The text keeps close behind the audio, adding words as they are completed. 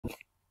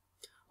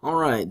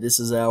Alright, this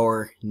is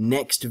our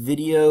next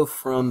video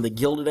from the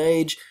Gilded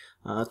Age,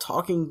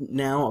 talking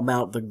now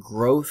about the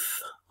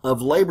growth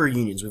of labor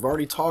unions. We've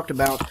already talked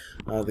about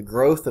the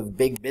growth of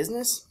big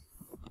business,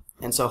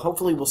 and so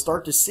hopefully we'll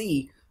start to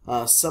see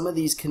some of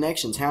these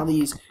connections, how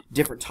these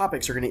different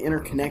topics are going to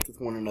interconnect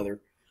with one another,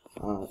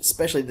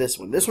 especially this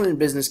one. This one and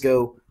business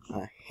go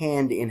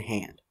hand in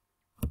hand.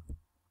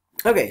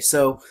 Okay,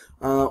 so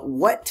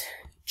what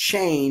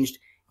changed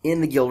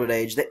in the Gilded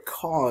Age that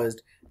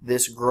caused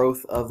this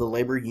growth of the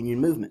labor union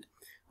movement?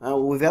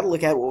 Well, we've got to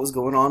look at what was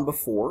going on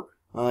before.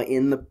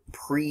 In the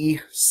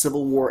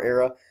pre-Civil War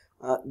era,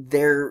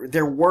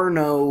 there were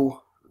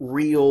no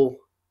real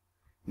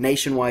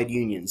nationwide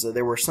unions.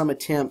 There were some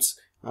attempts,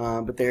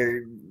 but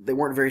they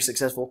weren't very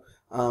successful.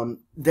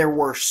 There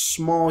were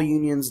small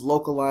unions,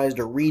 localized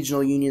or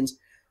regional unions.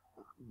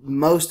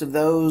 Most of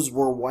those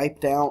were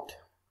wiped out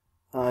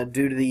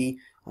due to the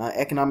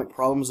economic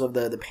problems of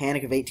the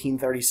Panic of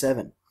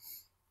 1837.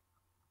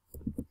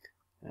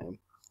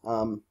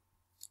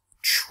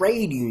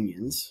 Trade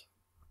unions,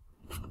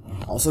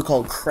 also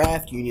called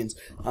craft unions,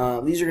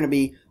 these are going to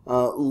be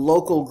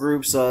local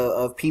groups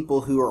of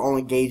people who are all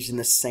engaged in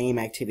the same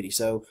activity.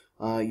 So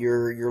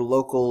your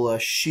local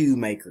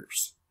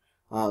shoemakers,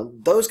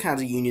 those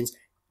kinds of unions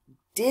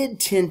did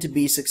tend to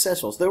be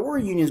successful. So there were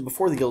unions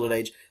before the Gilded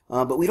Age,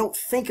 but we don't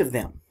think of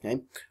them.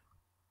 Okay?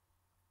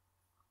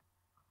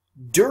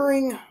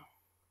 During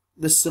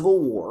the Civil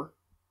War,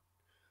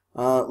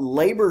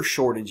 labor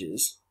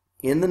shortages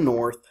in the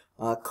North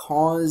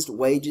caused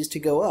wages to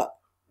go up.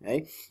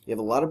 Okay? You have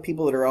a lot of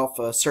people that are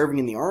off serving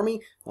in the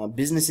Army.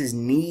 Businesses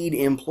need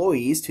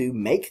employees to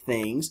make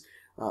things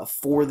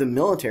for the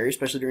military,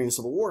 especially during the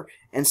Civil War.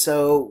 And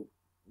so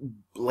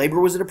labor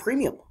was at a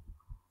premium.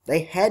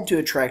 They had to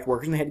attract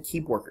workers and they had to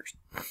keep workers.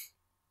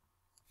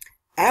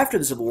 After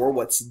the Civil War,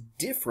 what's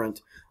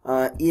different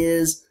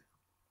is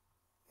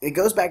it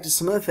goes back to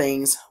some of the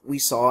things we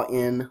saw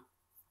in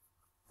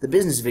the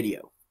business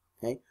video.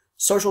 Okay?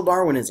 Social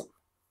Darwinism.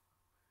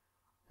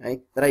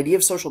 Okay? That idea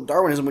of social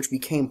Darwinism, which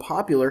became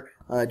popular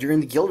during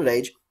the Gilded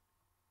Age,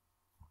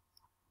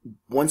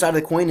 one side of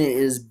the coin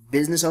is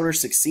business owners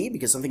succeed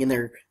because something in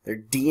their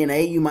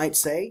DNA, you might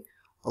say,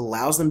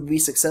 allows them to be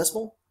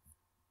successful.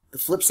 The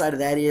flip side of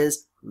that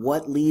is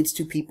what leads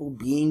to people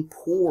being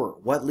poor?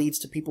 What leads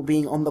to people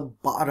being on the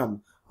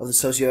bottom of the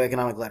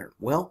socioeconomic ladder?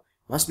 Well,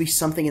 must be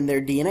something in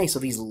their DNA. So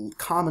these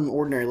common,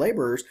 ordinary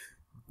laborers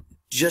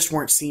just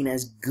weren't seen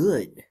as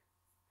good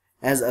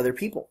as other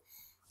people.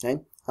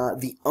 Okay?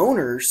 The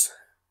owners,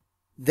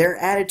 their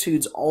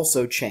attitudes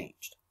also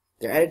changed.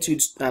 Their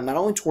attitudes not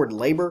only toward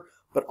labor,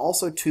 but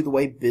also to the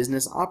way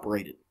business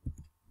operated.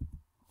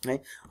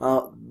 Okay?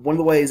 One of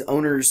the ways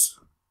owners'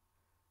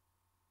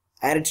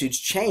 attitudes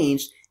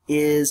changed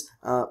is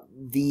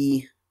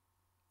the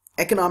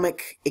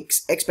economic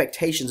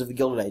expectations of the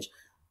Gilded Age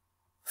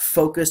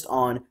focused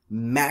on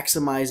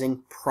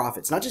maximizing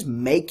profits. Not just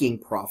making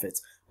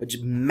profits, but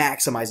just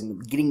maximizing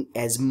them, getting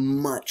as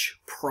much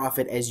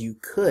profit as you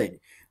could.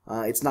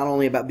 It's not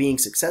only about being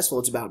successful,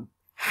 it's about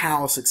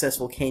how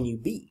successful can you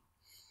be.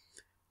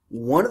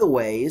 One of the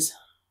ways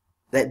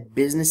that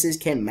businesses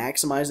can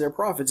maximize their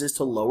profits is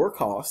to lower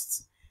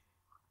costs,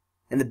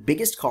 and the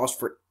biggest cost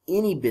for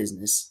any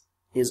business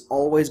is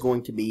always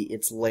going to be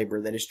its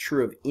labor. That is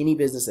true of any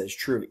business, that is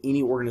true of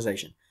any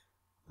organization.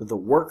 But the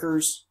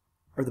workers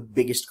are the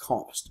biggest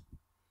cost.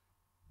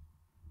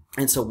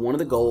 And so one of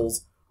the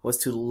goals was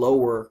to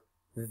lower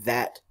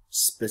that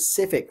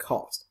specific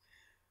cost.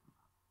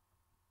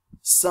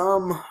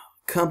 Some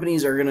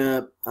companies are going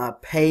to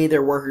pay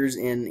their workers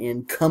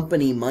in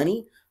company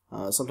money.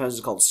 Sometimes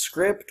it's called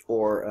script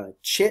or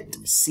chit,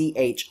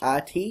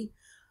 C-H-I-T.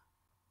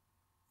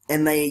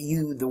 And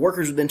the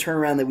workers would then turn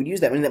around and they would use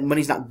that money. That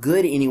money's not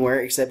good anywhere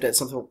except at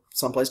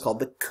some place called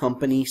the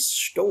company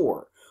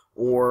store.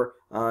 Or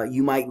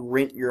you might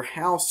rent your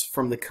house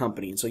from the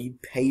company, and so you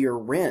pay your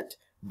rent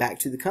back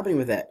to the company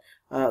with that.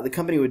 The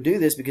company would do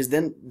this because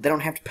then they don't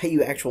have to pay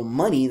you actual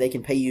money. They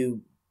can pay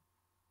you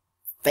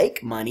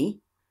fake money,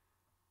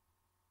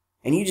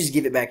 and you just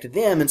give it back to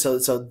them, and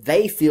so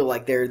they feel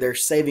like they're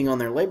saving on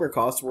their labor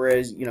costs,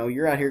 whereas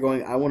you're out here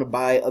going, I want to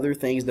buy other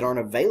things that aren't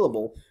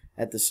available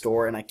at the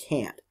store, and I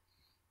can't.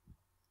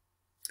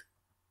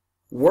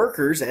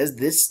 Workers, as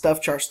this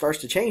stuff starts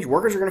to change,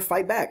 workers are going to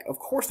fight back. Of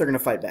course they're going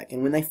to fight back,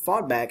 and when they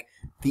fought back,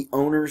 the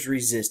owners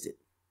resisted.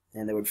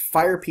 And they would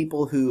fire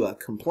people who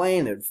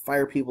complained. They would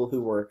fire people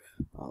who were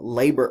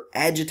labor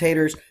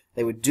agitators.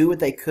 They would do what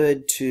they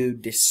could to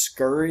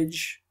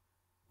discourage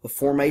the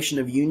formation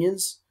of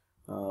unions.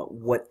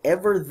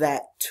 Whatever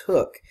that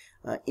took,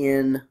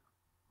 in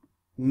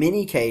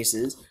many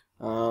cases,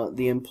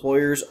 the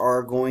employers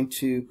are going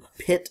to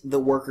pit the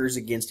workers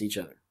against each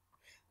other.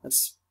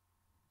 That's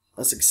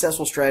a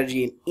successful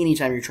strategy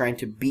anytime you're trying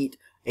to beat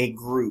a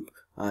group.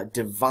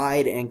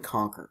 Divide and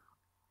conquer.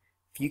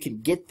 If you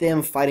can get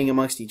them fighting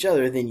amongst each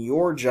other, then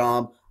your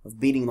job of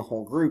beating the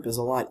whole group is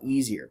a lot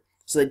easier.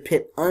 So they'd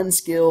pit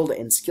unskilled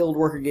and skilled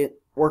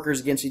workers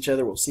against each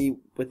other. We'll see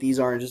what these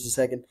are in just a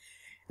second.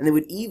 And they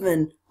would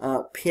even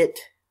pit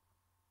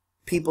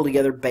people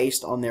together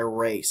based on their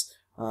race,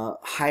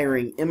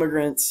 hiring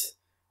immigrants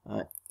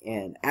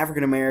and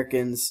African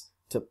Americans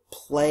to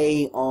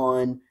play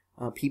on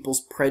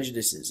people's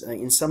prejudices.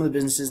 In some of the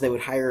businesses, they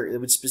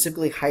would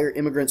specifically hire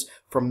immigrants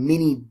from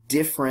many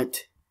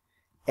different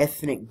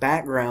ethnic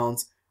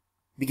backgrounds,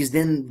 because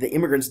then the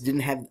immigrants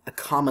didn't have a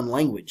common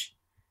language.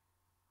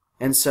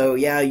 And so,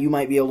 yeah, you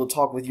might be able to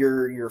talk with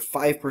your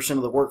 5%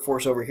 of the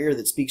workforce over here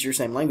that speaks your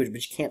same language,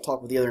 but you can't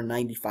talk with the other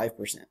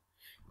 95%.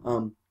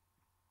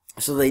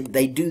 So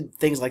they do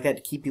things like that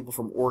to keep people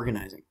from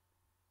organizing.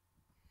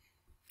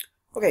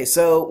 Okay,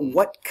 so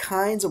what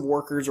kinds of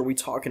workers are we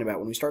talking about?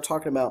 When we start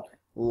talking about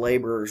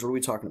laborers, what are we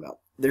talking about?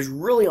 There's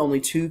really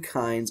only two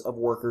kinds of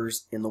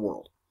workers in the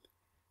world.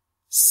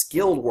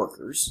 Skilled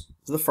workers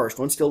is the first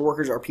one. Skilled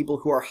workers are people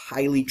who are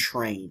highly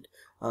trained.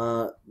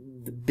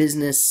 The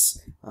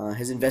business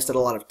has invested a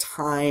lot of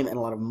time and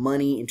a lot of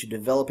money into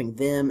developing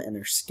them and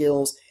their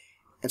skills,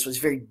 and so it's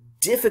very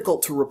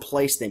difficult to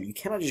replace them. You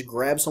cannot just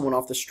grab someone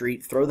off the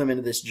street, throw them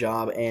into this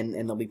job, and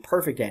they'll be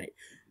perfect at it.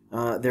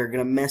 They're going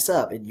to mess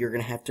up, and you're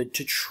going to have to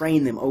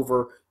train them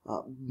over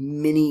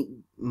many,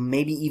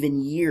 maybe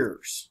even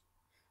years.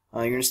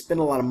 You're going to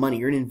spend a lot of money.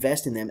 You're going to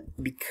invest in them.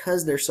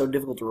 Because they're so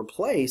difficult to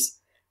replace,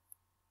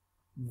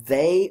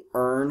 they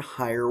earn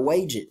higher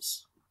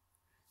wages.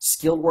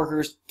 Skilled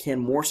workers can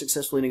more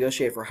successfully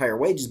negotiate for higher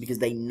wages because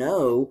they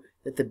know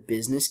that the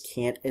business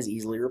can't as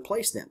easily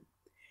replace them.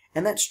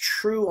 And that's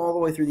true all the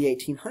way through the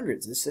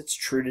 1800s. That's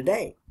true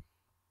today.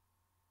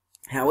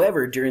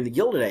 However, during the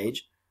Gilded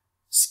Age,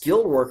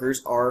 skilled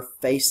workers are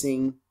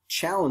facing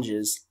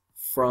challenges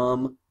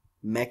from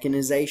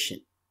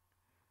mechanization,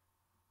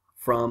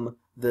 from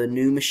the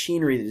new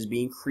machinery that is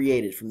being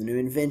created, from the new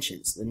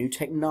inventions, the new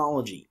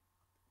technology,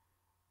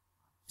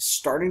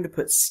 starting to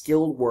put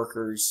skilled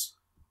workers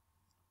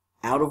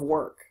out of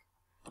work.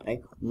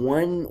 Okay?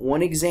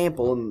 One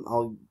example,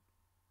 and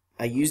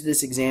I use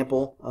this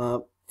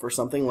example for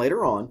something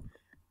later on,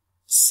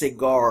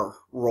 cigar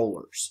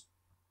rollers.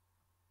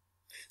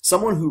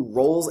 Someone who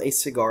rolls a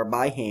cigar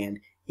by hand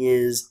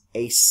is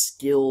a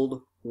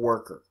skilled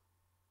worker.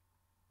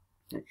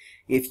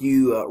 If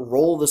you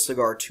roll the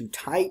cigar too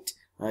tight,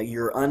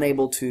 you're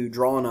unable to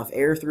draw enough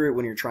air through it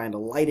when you're trying to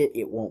light it.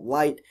 It won't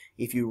light.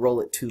 If you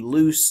roll it too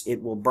loose,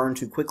 it will burn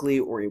too quickly,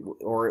 or it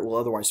will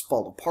otherwise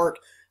fall apart.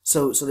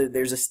 So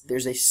there's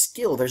a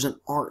skill, there's an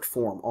art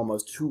form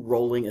almost to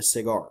rolling a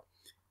cigar.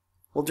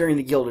 Well, during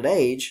the Gilded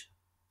Age,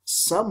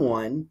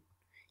 someone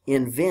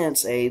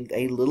invents a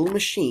little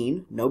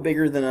machine, no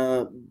bigger than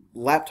a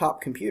laptop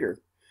computer,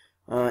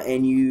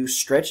 and you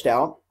stretched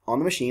out on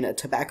the machine a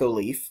tobacco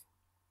leaf.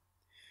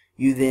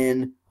 You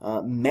then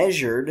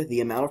measured the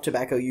amount of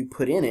tobacco you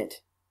put in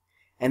it,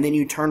 and then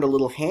you turned a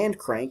little hand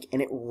crank,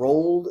 and it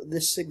rolled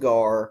the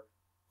cigar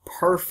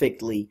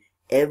perfectly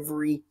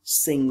every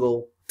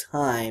single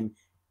time,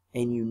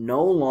 and you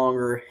no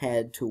longer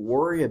had to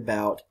worry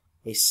about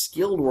a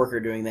skilled worker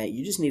doing that.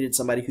 You just needed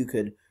somebody who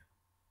could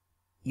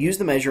use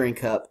the measuring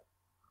cup,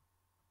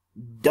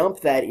 dump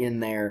that in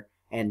there,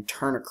 and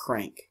turn a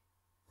crank.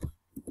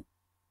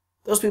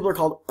 Those people are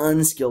called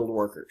unskilled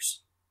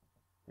workers.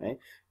 Okay?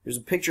 There's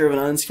a picture of an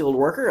unskilled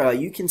worker.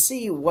 You can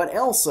see what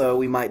else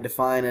we might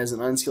define as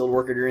an unskilled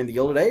worker during the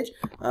Gilded Age.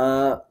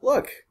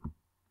 Look,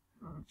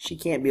 she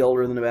can't be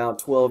older than about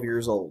 12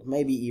 years old,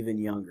 maybe even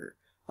younger.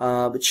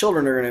 The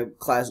children are going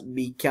to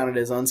be counted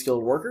as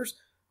unskilled workers.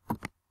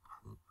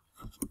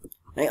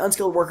 Now,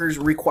 unskilled workers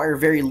require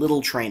very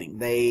little training.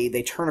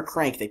 They turn a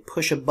crank, they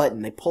push a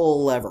button, they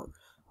pull a lever.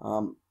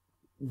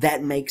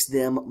 That makes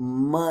them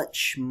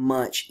much,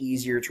 much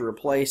easier to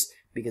replace,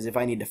 because if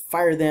I need to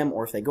fire them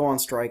or if they go on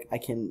strike, I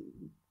can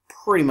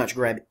pretty much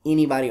grab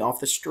anybody off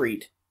the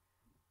street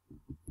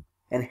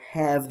and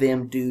have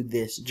them do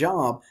this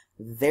job.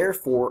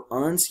 Therefore,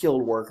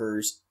 unskilled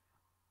workers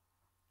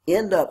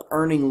end up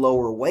earning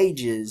lower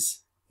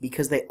wages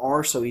because they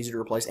are so easy to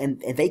replace,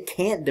 and they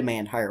can't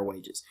demand higher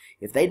wages.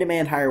 If they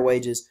demand higher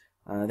wages,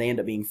 they end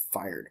up being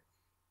fired.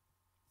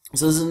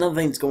 So this is another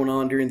thing that's going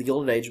on during the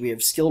Gilded Age. We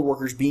have skilled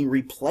workers being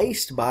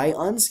replaced by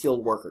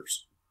unskilled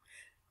workers.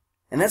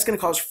 And that's going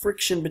to cause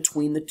friction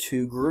between the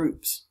two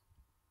groups.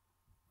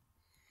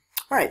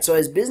 All right, so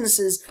as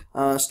businesses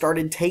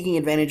started taking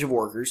advantage of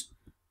workers,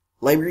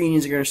 labor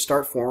unions are going to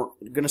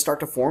start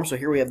to form. So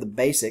here we have the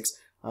basics.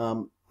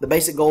 The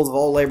basic goals of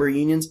all labor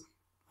unions: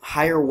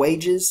 higher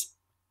wages,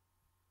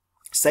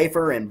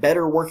 safer and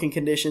better working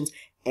conditions,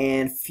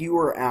 and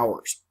fewer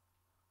hours.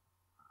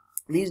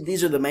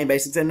 These are the main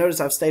basics. And notice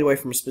I've stayed away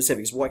from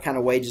specifics. What kind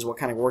of wages, what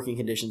kind of working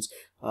conditions,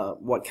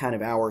 what kind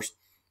of hours,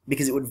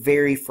 because it would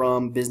vary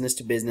from business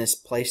to business,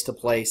 place to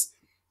place.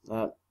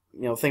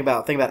 Think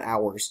about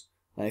hours.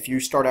 If you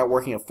start out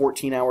working a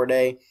 14-hour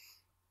day,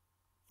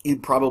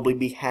 you'd probably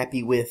be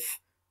happy with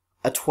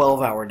a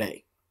 12-hour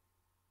day.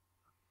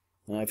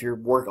 If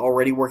you're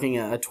already working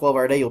a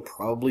 12-hour day, you'll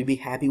probably be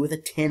happy with a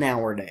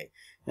 10-hour day.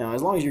 Now,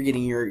 as long as you're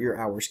getting your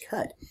hours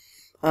cut.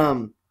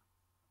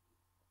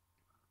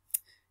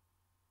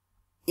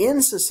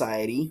 in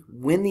society,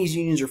 when these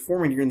unions are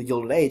forming during the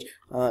Gilded Age,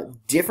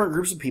 different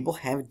groups of people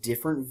have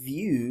different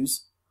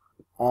views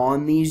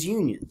on these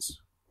unions.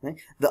 Okay?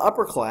 The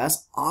upper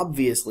class,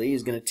 obviously,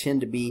 is going to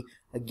tend to be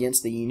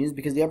against the unions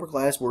because the upper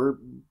class were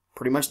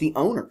pretty much the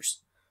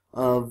owners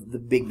of the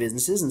big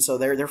businesses, and so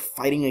they're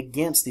fighting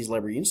against these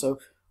labor unions. So,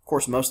 of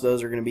course, most of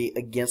those are going to be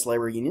against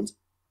labor unions.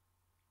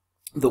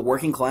 The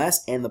working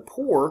class and the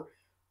poor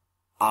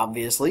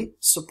obviously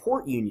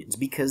support unions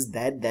because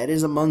that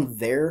is among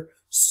their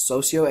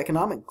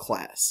socioeconomic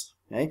class.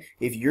 Okay?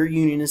 If your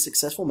union is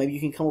successful, maybe you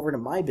can come over to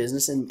my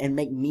business and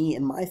make me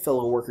and my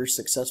fellow workers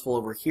successful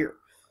over here.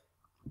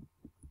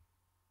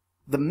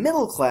 The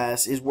middle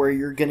class is where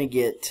you're going to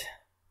get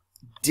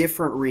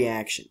different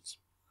reactions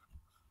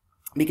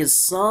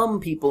because some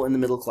people in the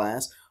middle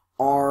class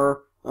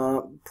are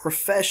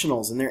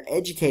professionals and they're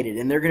educated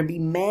and they're going to be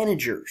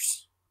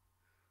managers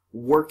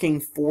working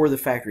for the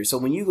factory. So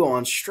when you go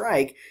on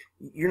strike,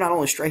 you're not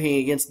only striking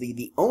against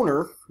the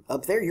owner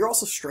up there, you're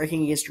also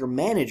striking against your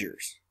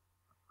managers.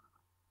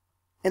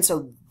 And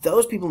so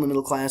those people in the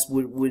middle class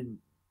would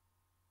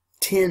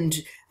tend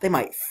to, they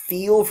might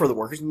feel for the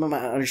workers, they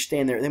might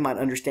understand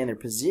their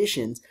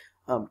positions,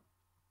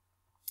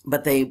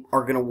 but they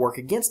are going to work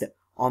against them.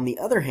 On the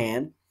other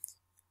hand,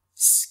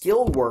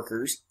 skilled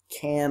workers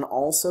can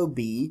also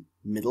be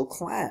middle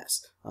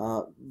class.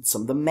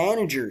 Some of the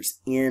managers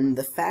in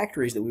the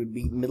factories that would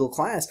be middle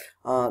class,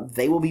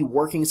 they will be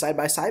working side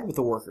by side with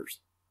the workers.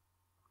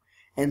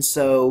 And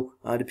so,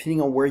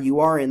 depending on where you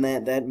are in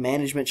that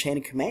management chain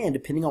of command,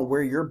 depending on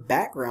where your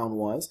background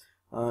was,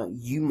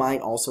 you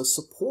might also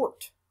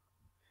support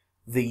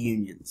the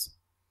unions.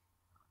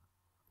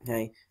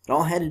 Okay, it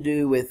all had to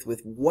do with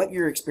what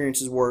your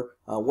experiences were,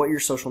 what your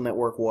social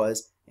network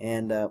was,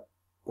 and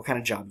what kind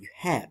of job you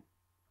had.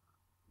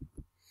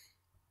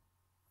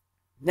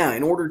 Now,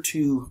 in order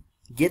to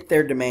get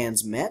their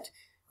demands met,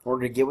 in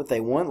order to get what they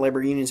want,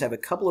 labor unions have a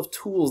couple of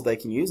tools they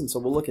can use, and so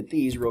we'll look at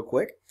these real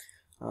quick.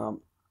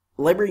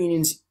 Labor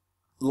unions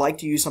like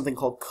to use something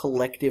called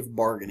collective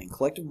bargaining.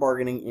 Collective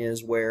bargaining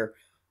is where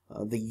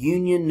the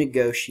union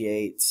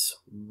negotiates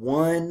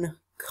one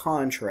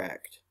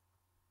contract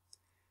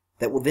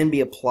that will then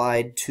be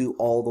applied to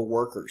all the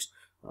workers.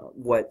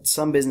 What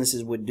some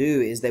businesses would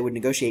do is they would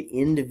negotiate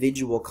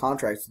individual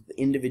contracts with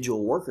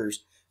individual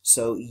workers,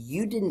 so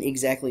you didn't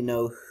exactly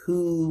know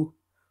who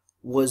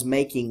was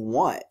making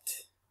what.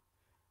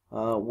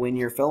 When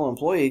your fellow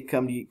employee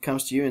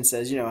comes to you and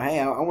says, hey,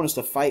 I want us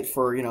to fight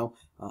for,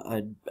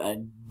 a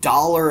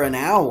 $1 an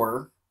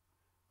hour.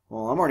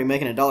 Well, I'm already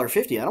making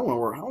 $1.50. I don't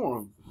want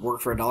to work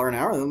for $1 an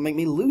hour. That'll make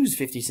me lose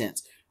 50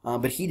 cents.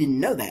 But he didn't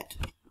know that.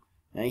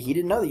 He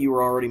didn't know that you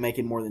were already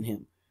making more than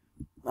him.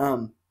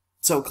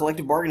 So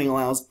collective bargaining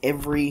allows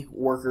every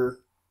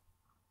worker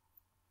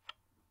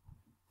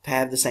to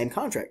have the same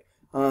contract.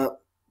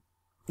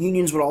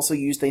 Unions would also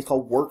use things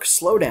called work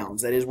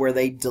slowdowns. That is where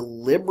they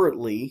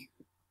deliberately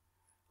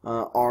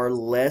are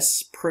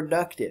less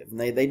productive. And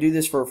they do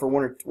this for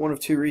one of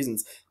two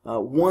reasons.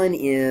 One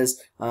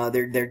is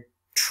they're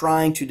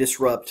trying to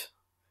disrupt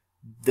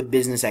the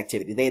business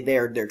activity.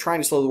 They're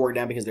trying to slow the work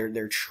down because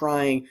they're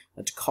trying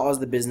to cause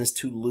the business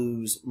to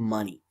lose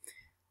money.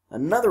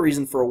 Another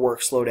reason for a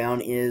work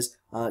slowdown is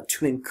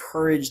to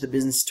encourage the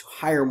business to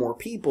hire more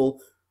people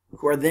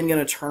who are then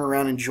going to turn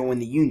around and join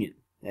the union.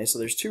 Okay, so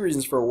there's two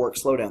reasons for a work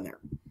slowdown there.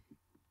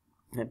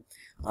 Okay.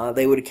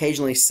 They would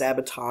occasionally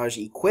sabotage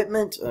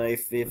equipment.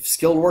 If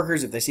skilled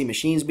workers, if they see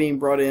machines being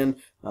brought in,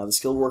 the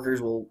skilled workers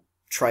will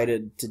try to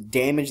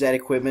damage that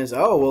equipment.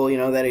 So, oh,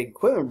 well, that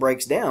equipment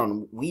breaks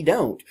down. We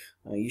don't.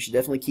 You should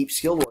definitely keep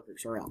skilled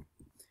workers around.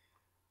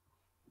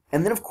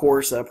 And then, of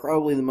course,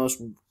 probably the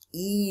most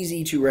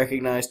easy to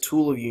recognize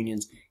tool of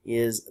unions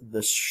is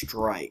the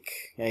strike.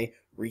 Okay?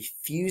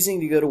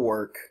 Refusing to go to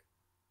work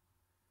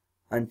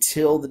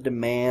until the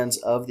demands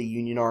of the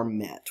union are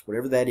met,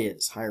 whatever that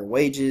is, higher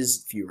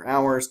wages, fewer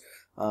hours.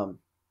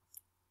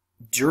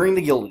 During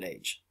the Gilded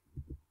Age,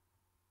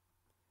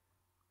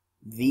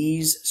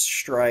 these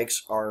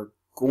strikes are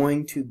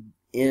going to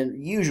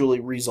usually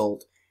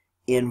result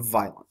in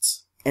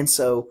violence. And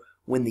so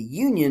when the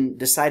union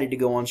decided to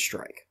go on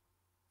strike,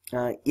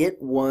 it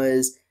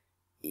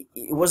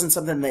wasn't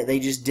something that they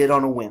just did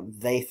on a whim.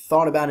 They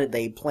thought about it,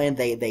 they planned,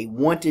 they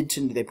wanted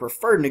to, they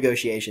preferred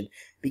negotiation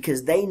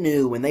because they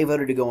knew when they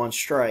voted to go on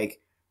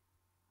strike,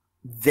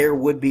 there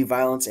would be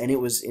violence and it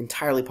was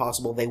entirely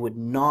possible they would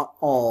not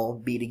all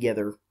be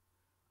together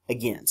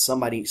again.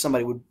 Somebody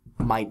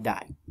might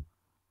die.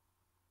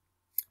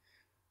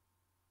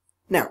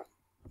 Now,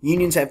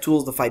 unions have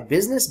tools to fight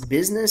business.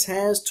 Business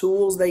has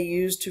tools they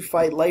use to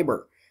fight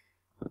labor.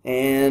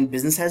 And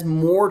business has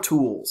more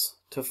tools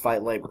to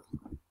fight labor.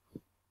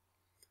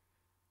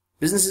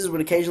 Businesses would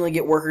occasionally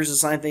get workers to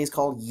sign things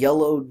called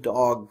yellow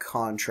dog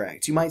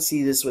contracts. You might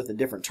see this with a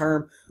different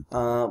term,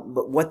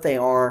 but what they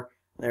are,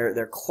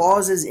 they're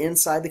clauses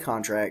inside the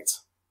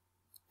contracts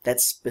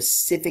that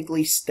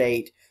specifically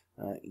state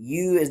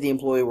you as the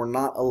employee were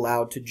not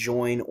allowed to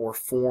join or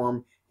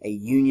form a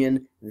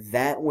union.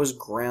 That was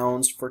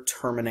grounds for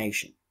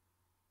termination.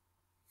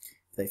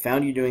 If they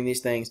found you doing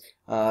these things,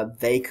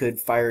 they could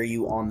fire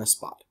you on the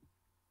spot.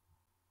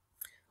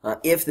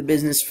 If the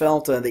business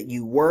felt that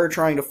you were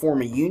trying to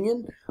form a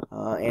union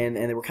and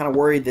they were kind of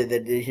worried that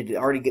it had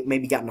already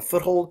maybe gotten a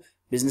foothold,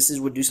 businesses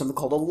would do something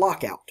called a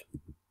lockout.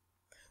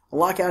 A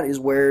lockout is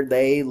where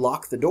they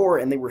lock the door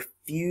and they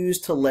refuse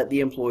to let the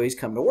employees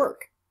come to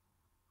work.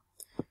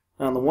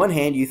 Now, on the one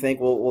hand, you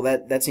think, well,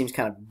 that seems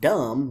kind of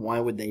dumb. Why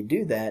would they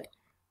do that?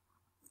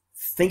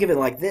 Think of it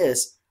like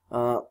this.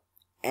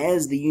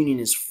 As the union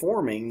is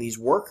forming, these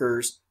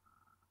workers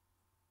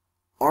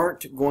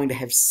aren't going to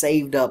have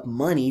saved up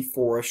money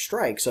for a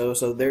strike. So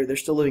they're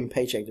still living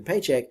paycheck to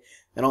paycheck,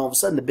 and all of a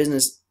sudden the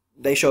business,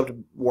 they show up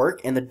to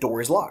work and the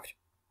door is locked.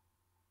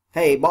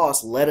 Hey,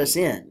 boss, let us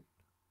in.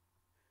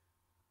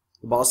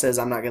 The boss says,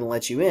 I'm not going to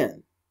let you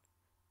in.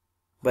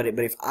 But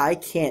if I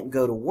can't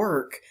go to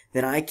work,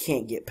 then I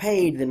can't get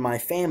paid, then my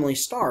family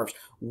starves.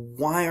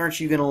 Why aren't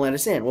you going to let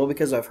us in? Well,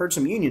 because I've heard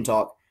some union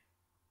talk,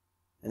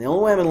 and the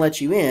only way I'm going to let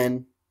you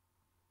in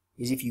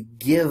is if you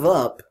give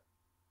up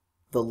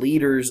the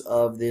leaders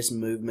of this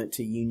movement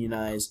to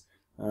unionize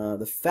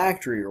the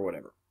factory or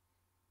whatever.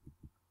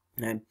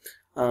 And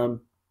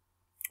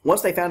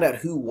once they found out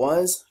who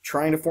was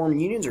trying to form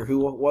unions or who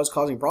was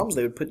causing problems,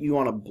 they would put you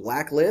on a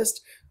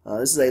blacklist.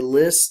 This is a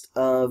list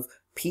of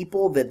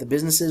people that the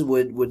businesses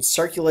would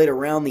circulate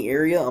around the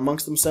area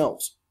amongst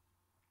themselves.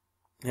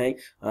 Okay,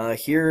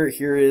 here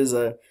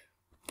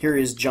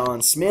is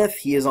John Smith.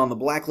 He is on the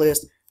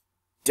blacklist.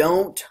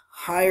 Don't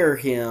hire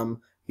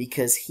him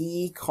because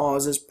he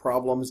causes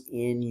problems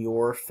in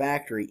your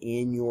factory,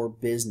 in your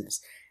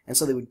business. And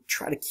so they would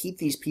try to keep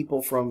these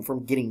people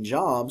from getting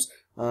jobs,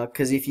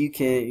 because if you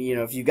can,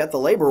 if you've got the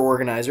labor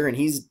organizer and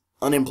he's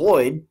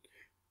unemployed,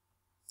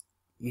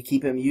 you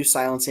keep him, you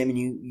silence him, and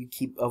you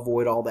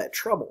avoid all that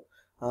trouble.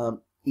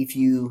 If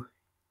you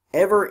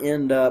ever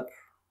end up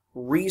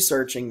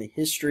researching the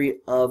history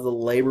of the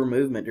labor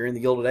movement during the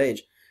Gilded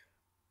Age,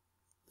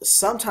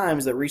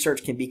 sometimes the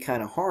research can be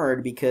kind of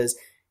hard, because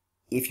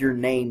if your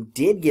name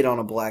did get on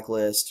a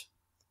blacklist,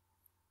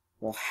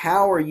 well,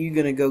 how are you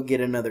going to go get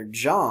another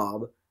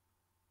job?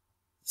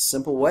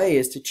 Simple way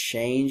is to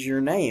change your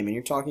name. And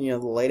you're talking, the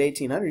late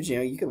 1800s,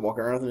 you could walk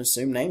around with an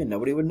assumed name and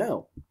nobody would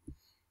know.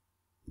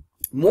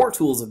 More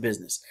tools of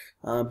business.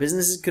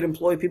 Businesses could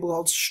employ people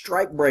called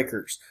strike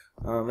breakers.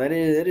 That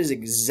is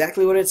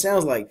exactly what it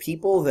sounds like.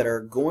 People that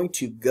are going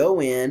to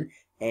go in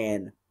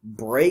and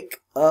break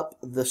up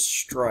the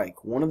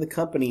strike. One of the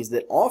companies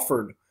that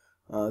offered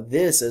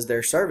this as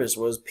their service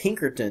was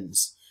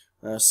Pinkerton's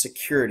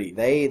Security.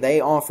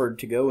 They offered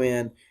to go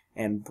in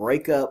and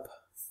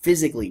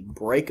physically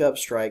break up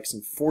strikes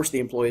and force the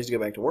employees to go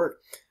back to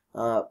work.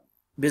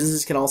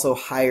 Businesses can also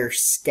hire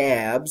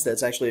scabs.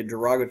 That's actually a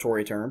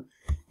derogatory term.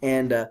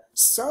 And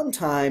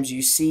sometimes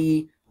you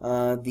see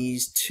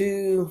these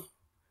two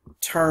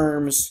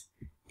terms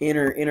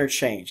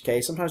interchange.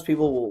 Okay, sometimes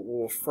people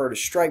will refer to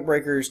strike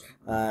breakers.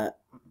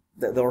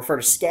 They'll refer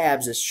to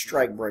scabs as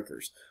strike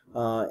breakers.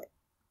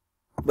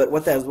 But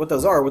what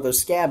those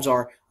scabs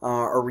are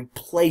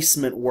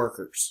replacement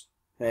workers.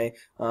 Okay,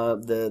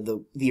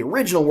 the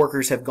original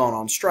workers have gone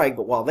on strike,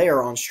 but while they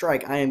are on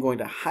strike, I am going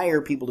to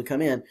hire people to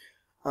come in.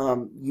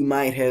 You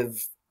might have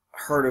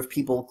heard of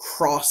people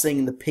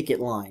crossing the picket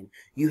line.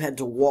 You had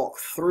to walk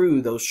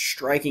through those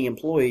striking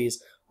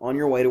employees on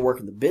your way to work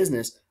in the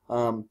business.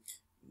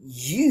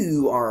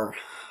 You are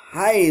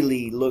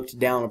highly looked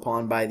down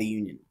upon by the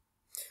union.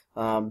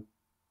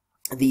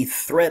 The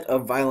threat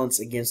of violence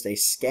against a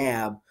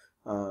scab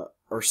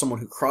or someone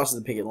who crosses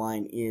the picket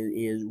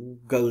line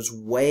goes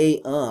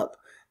way up,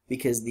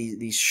 because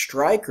these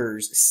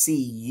strikers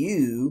see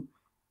you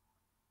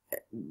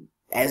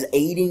as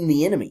aiding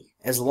the enemy.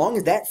 As long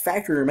as that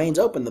factory remains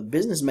open, the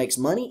business makes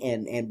money,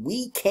 and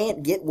we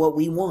can't get what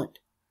we want.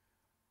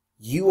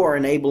 You are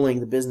enabling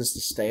the business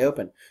to stay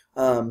open.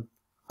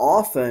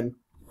 Often,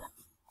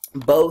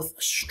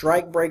 both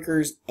strike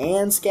breakers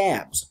and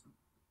scabs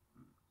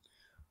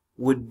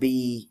would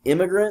be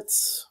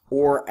immigrants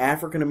or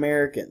African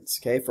Americans.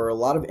 Okay, for a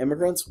lot of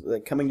immigrants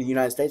coming to the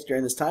United States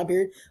during this time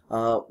period,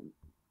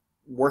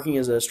 working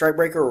as a strike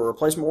breaker or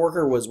replacement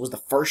worker was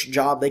the first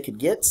job they could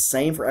get.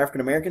 Same for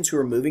African Americans who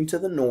are moving to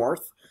the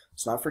north.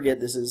 Let's not forget,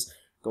 this is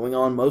going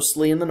on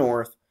mostly in the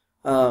north.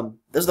 Those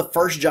are the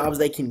first jobs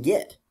they can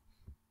get.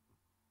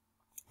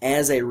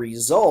 As a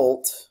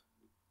result,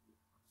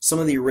 some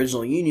of the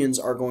original unions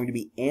are going to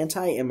be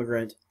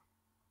anti-immigrant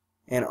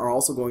and are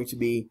also going to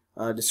be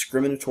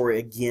discriminatory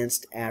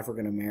against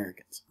African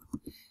Americans.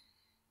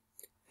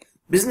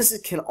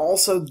 Businesses can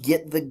also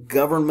get the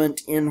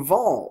government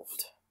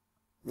involved.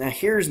 Now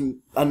here's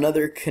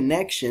another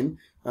connection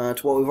to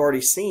what we've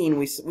already seen.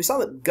 We saw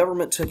that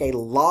government took a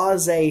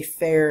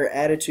laissez-faire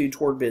attitude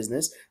toward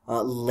business.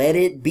 Let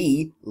it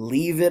be,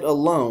 leave it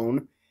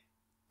alone.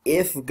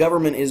 If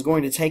government is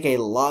going to take a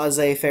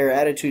laissez-faire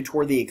attitude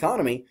toward the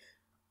economy,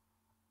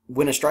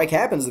 when a strike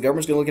happens, the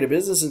government's going to look at a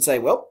business and say,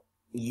 well,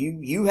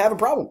 you have a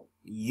problem.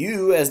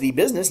 You, as the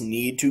business,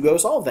 need to go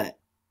solve that.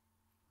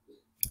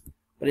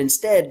 But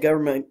instead,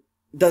 government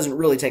doesn't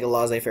really take a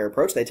laissez-faire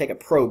approach. They take a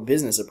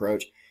pro-business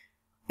approach.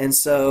 And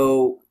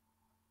so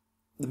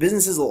the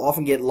businesses will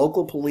often get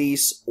local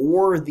police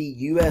or the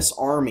U.S.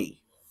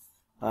 Army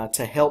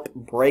to help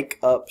break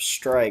up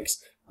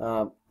strikes.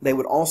 They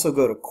would also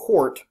go to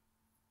court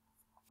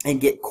and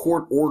get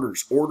court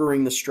orders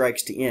ordering the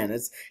strikes to end.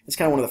 It's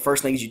kind of one of the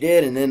first things you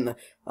did, and then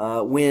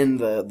when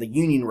the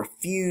union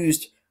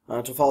refused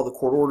to follow the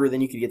court order,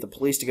 then you could get the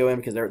police to go in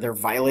because they're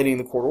violating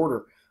the court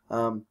order.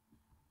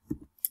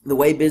 The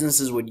way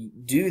businesses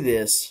would do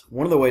this,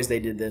 one of the ways they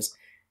did this,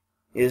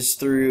 is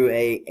through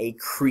a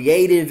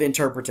creative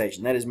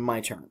interpretation. That is my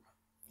term.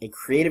 A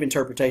creative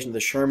interpretation of the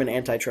Sherman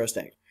Antitrust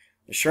Act.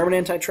 The Sherman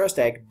Antitrust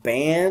Act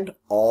banned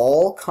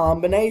all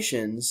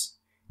combinations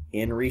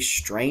in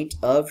restraint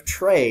of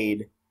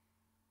trade.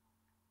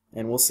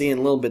 And we'll see in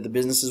a little bit, the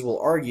businesses will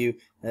argue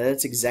that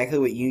that's exactly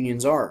what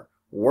unions are.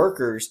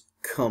 Workers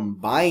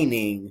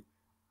combining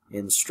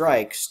in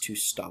strikes to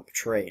stop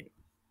trade.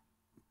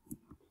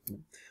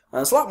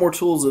 There's a lot more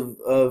tools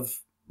of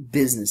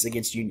business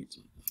against unions.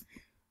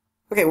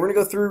 Okay, we're going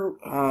to go through,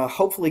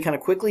 hopefully kind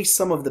of quickly,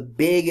 some of the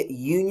big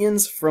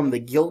unions from the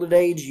Gilded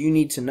Age you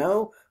need to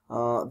know.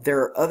 There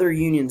are other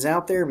unions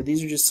out there, but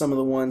these are just some of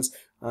the ones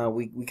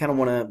we kind of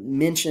want to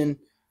mention.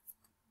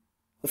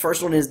 The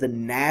first one is the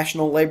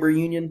National Labor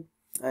Union.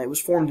 It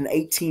was formed in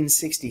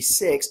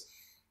 1866,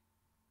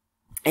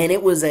 and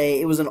it was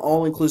an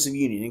all-inclusive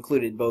union. It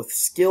included both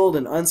skilled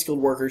and unskilled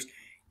workers.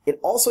 It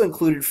also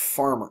included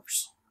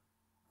farmers.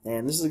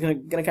 And this is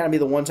going to kind of be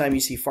the one time you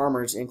see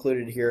farmers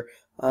included here.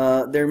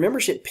 Their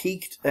membership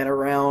peaked at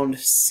around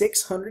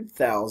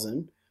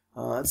 600,000.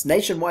 It's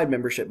nationwide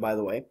membership, by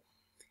the way.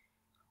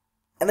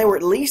 And they were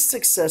at least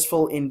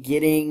successful in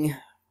getting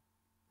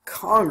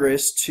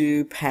Congress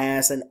to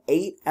pass an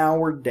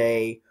 8-hour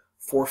day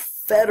for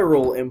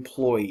federal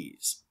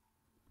employees.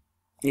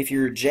 If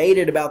you're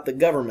jaded about the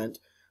government,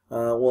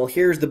 well,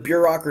 here's the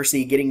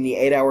bureaucracy getting the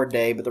 8-hour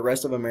day, but the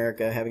rest of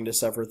America having to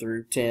suffer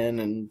through 10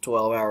 and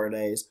 12-hour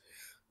days.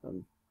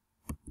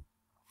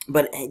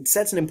 But it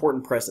sets an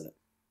important precedent.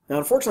 Now,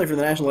 unfortunately for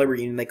the National Labor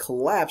Union, they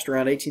collapsed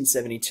around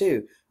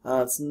 1872.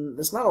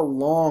 It's not a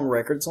long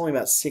record. It's only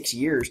about 6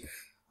 years.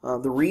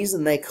 The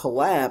reason they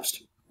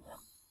collapsed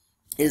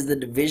is the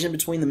division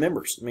between the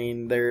members. I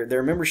mean,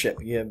 their membership.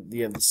 You have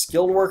the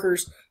skilled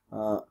workers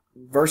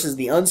versus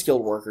the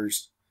unskilled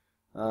workers,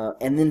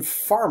 and then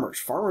farmers.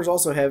 Farmers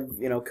also have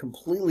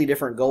completely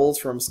different goals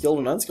from skilled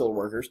and unskilled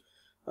workers.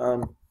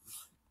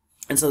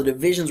 And so the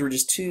divisions were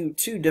just too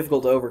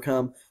difficult to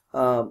overcome,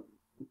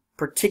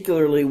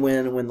 particularly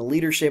when the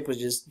leadership was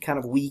just kind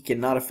of weak and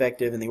not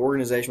effective, and the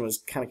organization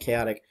was kind of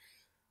chaotic.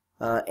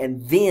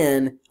 And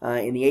then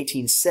in the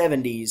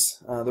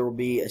 1870s, there will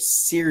be a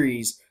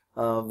series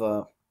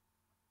of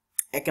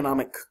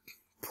economic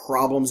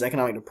problems,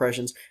 economic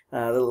depressions,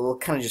 that will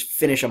kind of just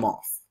finish them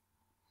off.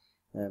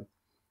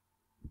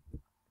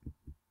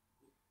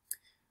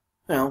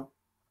 Now,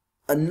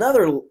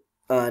 another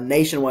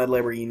nationwide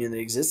labor union that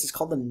exists is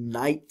called the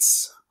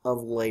Knights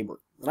of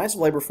Labor. The Knights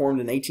of Labor formed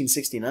in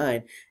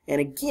 1869,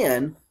 and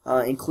again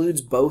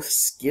includes both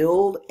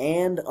skilled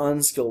and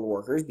unskilled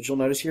workers, but you'll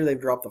notice here they've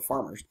dropped the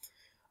farmers.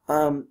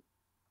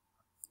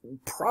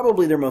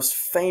 Probably their most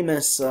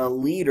famous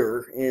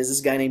leader is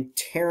this guy named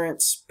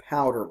Terence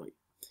Powderly.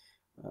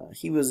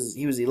 He was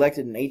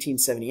elected in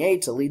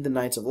 1878 to lead the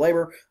Knights of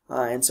Labor,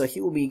 and so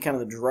he will be kind of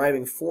the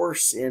driving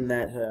force in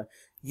that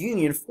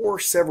union for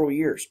several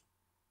years.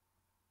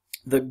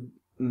 The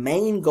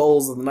main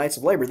goals of the Knights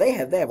of Labor, they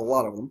have a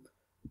lot of them.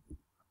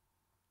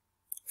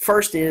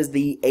 First is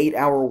the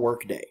 8-hour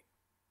workday.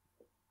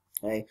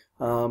 Okay,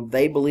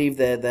 they believe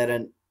that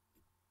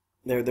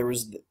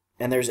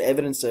there's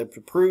evidence to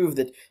prove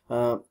that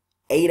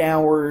 8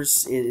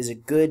 hours is a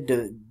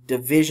good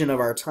division of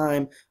our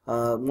time.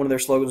 One of their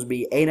slogans would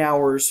be 8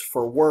 hours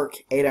for work,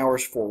 8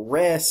 hours for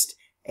rest,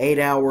 8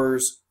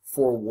 hours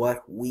for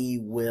what we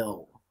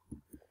will.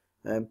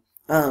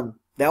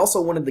 They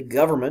also wanted the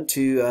government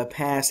to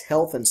pass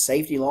health and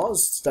safety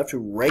laws, stuff to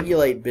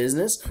regulate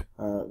business.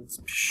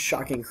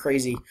 Shocking,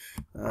 crazy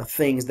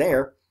things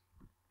there.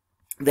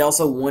 They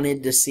also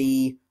wanted to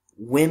see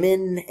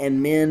women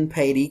and men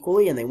paid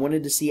equally, and they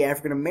wanted to see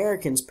African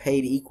Americans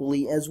paid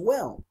equally as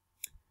well.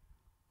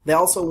 They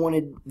also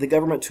wanted the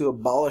government to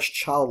abolish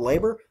child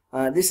labor.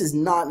 This is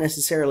not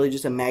necessarily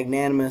just a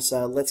magnanimous,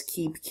 let's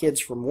keep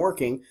kids from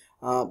working.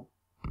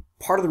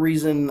 Part of the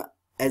reason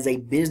as a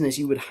business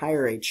you would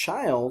hire a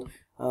child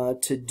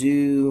to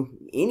do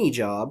any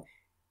job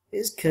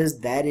is because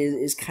that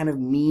is kind of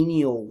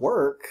menial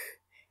work,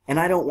 and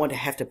I don't want to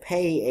have to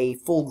pay a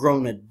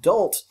full-grown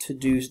adult to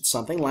do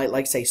something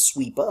like say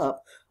sweep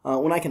up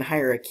when I can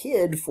hire a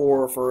kid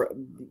for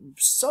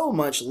so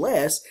much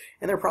less,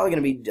 and they're probably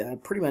going to be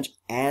pretty much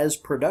as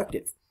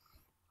productive.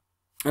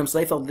 So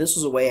they felt this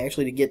was a way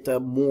actually to get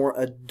more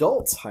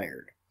adults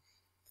hired.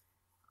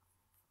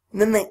 And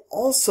then they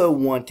also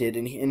wanted,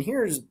 and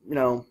here's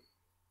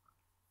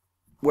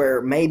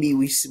where maybe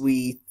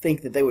we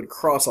think that they would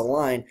cross a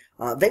line.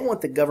 They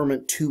want the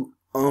government to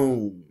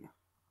own,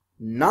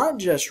 not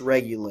just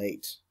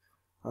regulate,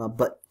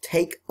 but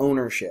take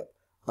ownership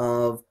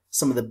of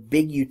some of the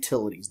big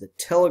utilities, the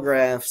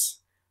telegraphs,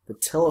 the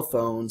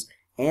telephones,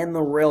 and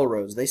the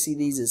railroads. They see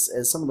these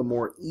as some of the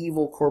more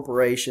evil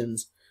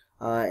corporations,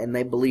 and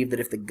they believe that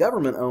if the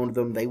government owned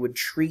them, they would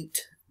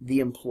treat the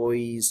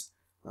employees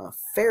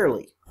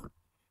fairly.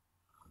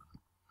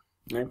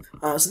 Okay?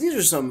 So these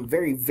are some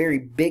very, very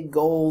big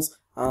goals,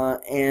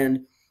 they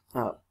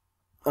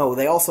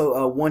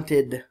also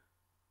wanted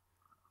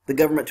the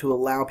government to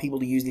allow people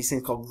to use these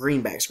things called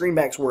greenbacks.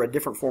 Greenbacks were a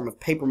different form of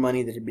paper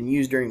money that had been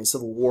used during the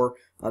Civil War.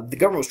 The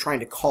government was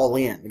trying to call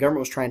in. The government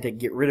was trying to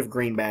get rid of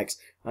greenbacks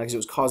because it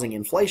was causing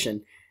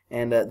inflation,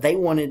 and they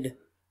wanted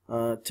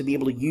to be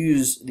able to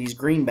use these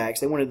greenbacks.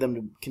 They wanted them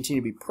to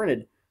continue to be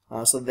printed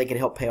so that they could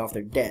help pay off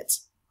their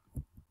debts.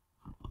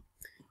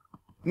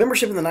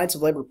 Membership in the Knights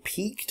of Labor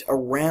peaked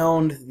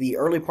around the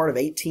early part of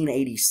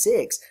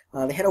 1886.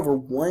 They had over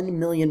 1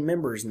 million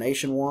members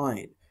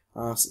nationwide.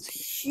 So it's a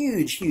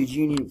huge, huge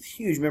union,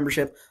 huge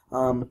membership.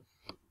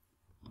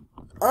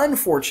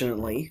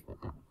 Unfortunately,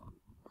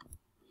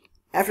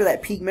 after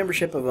that peak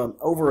membership of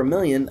over 1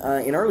 million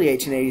in early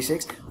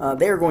 1886,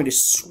 they are going to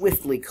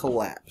swiftly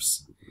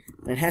collapse.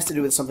 And it has to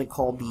do with something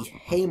called the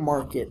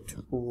Haymarket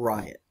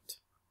Riot.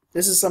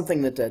 This is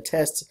something that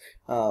tests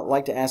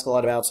like to ask a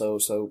lot about,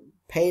 so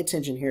pay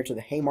attention here to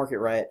the Haymarket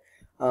Riot.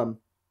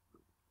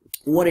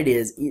 What it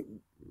is,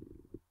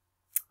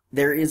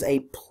 there is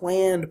a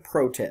planned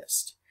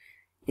protest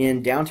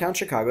in downtown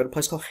Chicago at a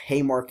place called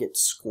Haymarket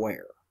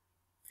Square.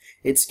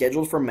 It's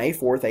scheduled for May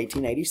 4th,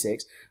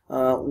 1886.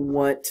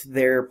 What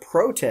they're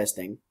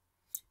protesting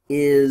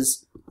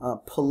is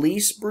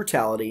police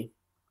brutality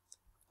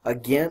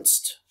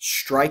against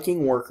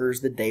striking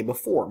workers the day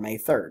before, May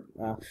 3rd.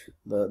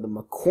 The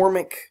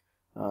McCormick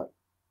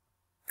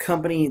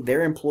company,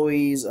 their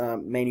employees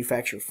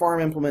manufacture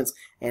farm implements,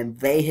 and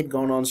they had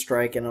gone on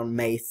strike, and on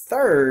May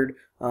 3rd,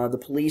 the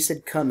police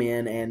had come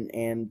in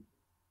and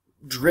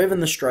driven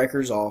the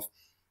strikers off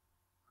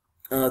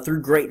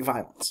through great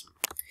violence.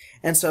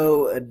 And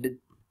so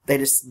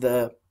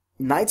the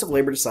Knights of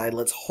Labor decided,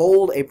 let's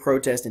hold a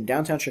protest in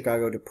downtown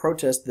Chicago to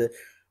protest the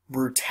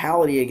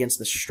brutality against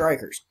the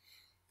strikers.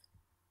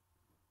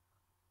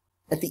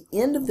 At the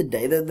end of the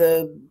day,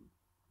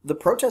 the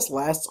protest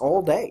lasts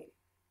all day.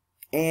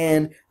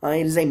 And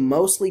it is a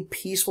mostly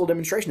peaceful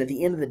demonstration. At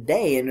the end of the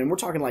day, and we're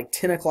talking like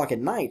 10 o'clock at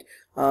night,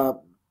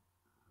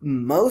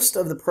 most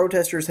of the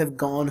protesters have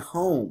gone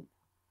home.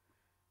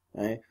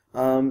 Okay?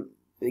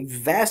 The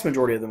vast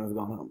majority of them have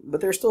gone home,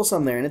 but there's still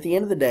some there. And at the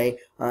end of the day,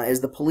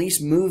 as the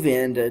police move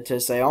in to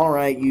say, all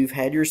right, you've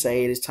had your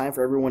say, it is time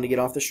for everyone to get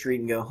off the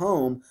street and go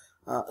home,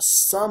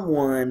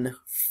 someone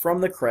from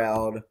the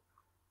crowd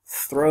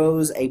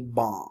throws a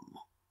bomb.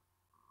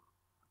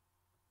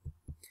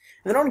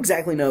 And they don't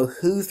exactly know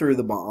who threw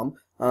the bomb.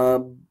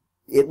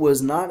 It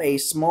was not a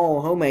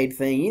small homemade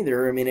thing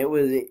either. I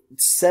mean,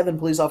 7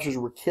 police officers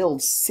were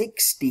killed,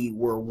 60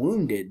 were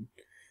wounded.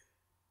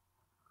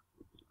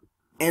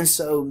 And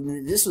so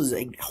this was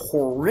a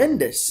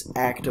horrendous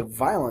act of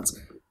violence.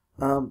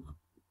 And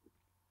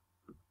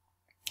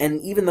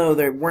even though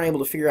they weren't able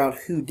to figure out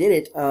who did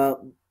it,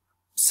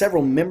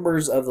 several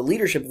members of the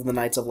leadership of the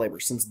Knights of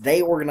Labor, since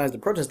they organized the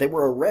protest, they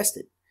were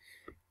arrested.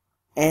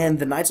 And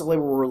the Knights of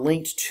Labor were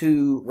linked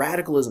to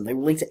radicalism. They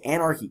were linked to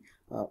anarchy.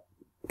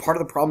 Part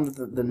of the problem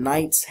that the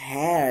Knights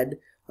had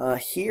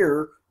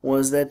here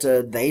was that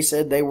they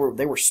said they were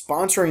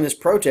sponsoring this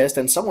protest,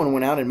 and someone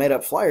went out and made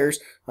up flyers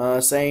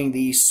saying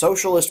the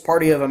Socialist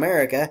Party of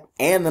America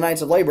and the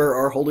Knights of Labor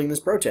are holding this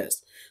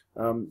protest.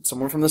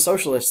 Someone from the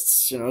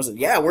Socialists, said,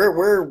 "Yeah,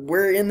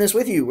 we're in this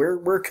with you.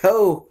 We're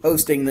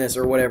co-hosting this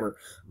or whatever,"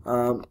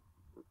 and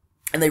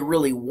they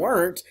really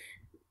weren't.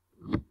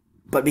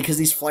 But because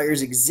these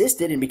flyers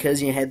existed, and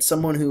because you had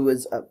someone who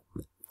was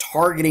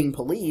targeting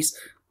police,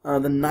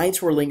 the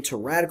Knights were linked to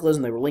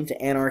radicalism. They were linked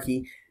to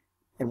anarchy.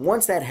 And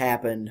once that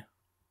happened,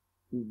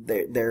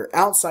 their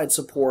outside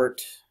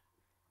support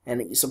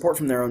and support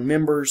from their own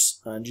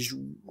members just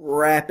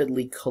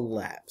rapidly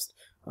collapsed.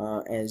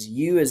 As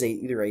you, as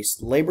either a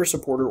labor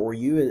supporter or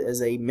you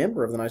as a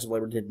member of the Knights of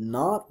Labor, did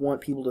not want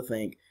people to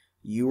think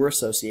you were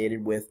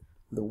associated with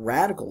the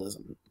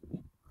radicalism.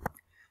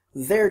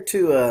 There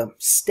to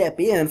step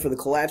in for the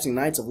collapsing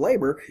Knights of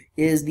Labor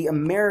is the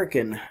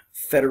American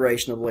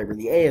Federation of Labor,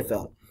 the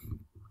AFL.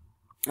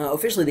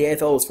 Officially, the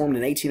AFL was formed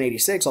in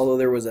 1886, although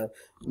there was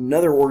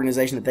another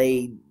organization that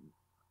they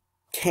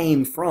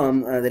came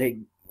from that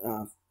had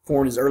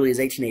formed as early as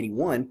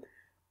 1881.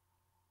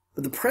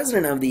 But the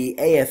president of the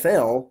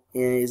AFL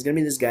is going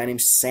to be this guy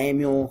named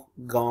Samuel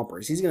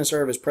Gompers. He's going to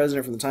serve as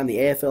president from the time the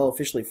AFL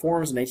officially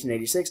forms in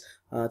 1886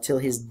 till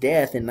his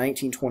death in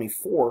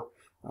 1924.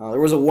 There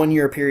was a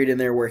one-year period in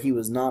there where he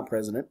was not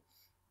president.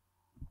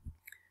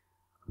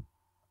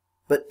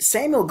 But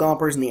Samuel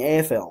Gompers and the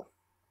AFL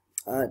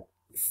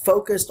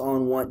focused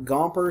on what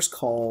Gompers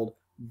called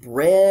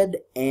bread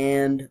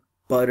and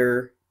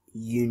butter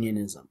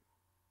unionism.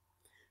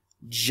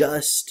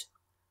 Just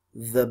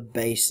the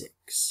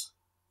basics.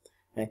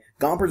 Okay?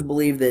 Gompers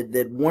believed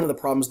that one of the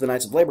problems the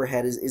Knights of Labor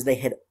had is they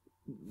had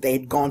they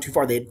had gone too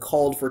far. They had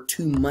called for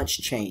too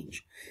much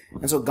change.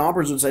 And so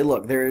Gompers would say,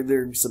 look, there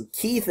are some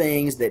key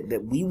things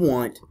that we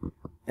want,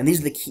 and these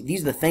are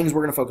the things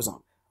we're going to focus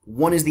on.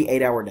 One is the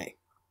 8-hour day.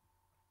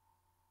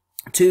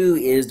 Two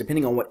is,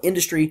 depending on what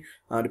industry,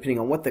 depending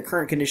on what the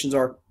current conditions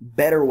are,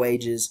 better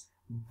wages,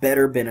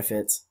 better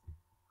benefits,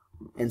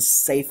 and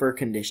safer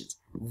conditions.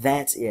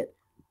 That's it.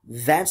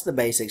 That's the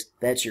basics.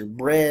 That's your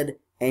bread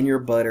and your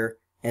butter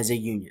as a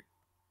union.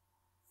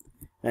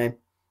 Okay?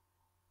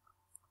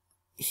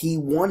 He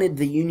wanted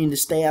the union to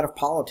stay out of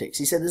politics.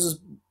 He said this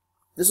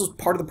was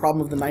part of the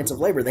problem of the Knights of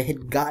Labor. They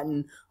had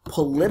gotten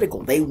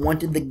political. They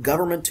wanted the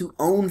government to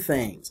own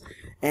things.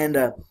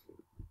 And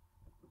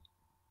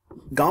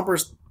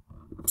Gompers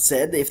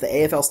said that if the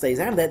AFL stays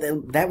out of that,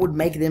 that would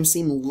make them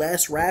seem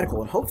less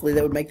radical, and hopefully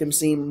that would make them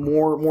seem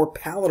more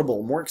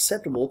palatable, more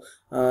acceptable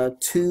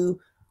to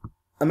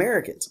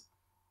Americans.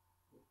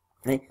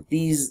 Okay?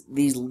 These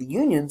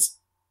unions,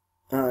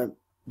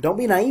 don't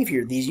be naive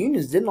here. These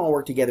unions didn't all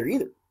work together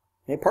either.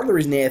 Okay? Part of the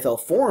reason the AFL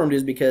formed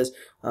is because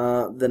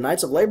the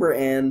Knights of Labor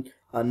and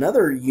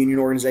another union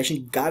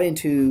organization got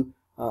into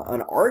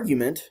an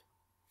argument.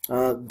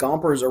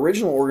 Gompers'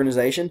 original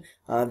organization,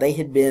 they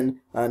had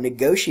been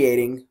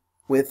negotiating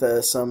with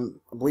I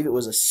believe it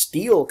was a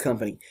steel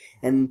company,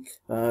 and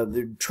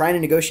they're trying to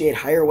negotiate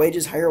higher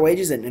wages,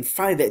 and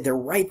finally they're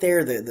right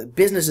there. The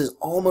business is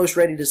almost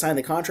ready to sign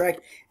the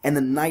contract, and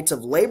the Knights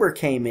of Labor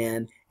came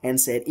in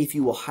and said, if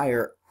you will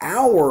hire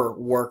our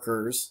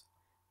workers,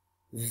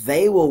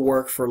 they will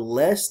work for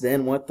less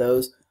than what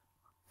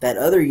that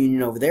other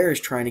union over there is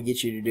trying to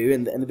get you to do,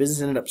 and the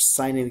business ended up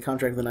signing the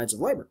contract with the Knights of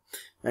Labor.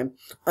 Okay?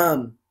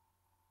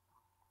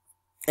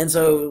 And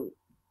so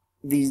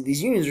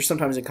these unions are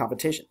sometimes in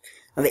competition.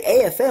 Now, the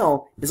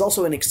AFL is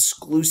also an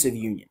exclusive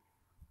union.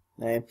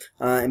 Okay?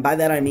 And by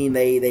that I mean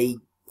they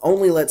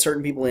only let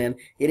certain people in.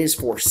 It is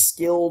for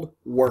skilled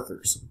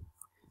workers.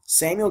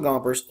 Samuel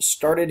Gompers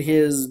started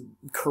his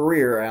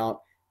career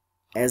out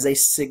as a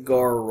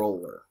cigar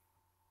roller.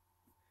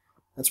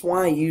 That's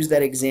why I used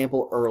that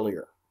example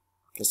earlier.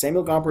 Because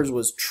Samuel Gompers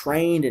was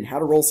trained in how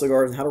to roll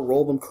cigars and how to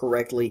roll them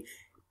correctly.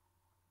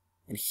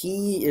 And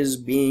he is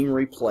being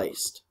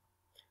replaced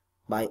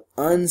by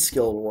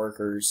unskilled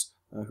workers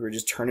who are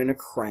just turning a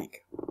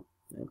crank.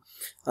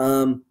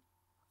 Okay?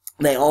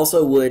 They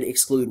also would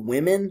exclude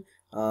women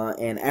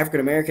and African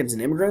Americans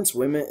and immigrants.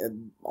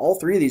 Women, all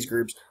three of these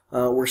groups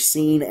were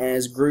seen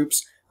as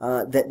groups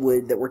that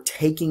were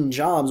taking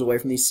jobs away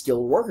from these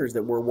skilled workers,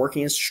 that were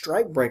working as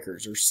strike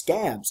breakers or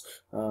scabs,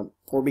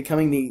 or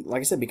becoming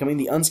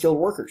the unskilled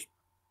workers.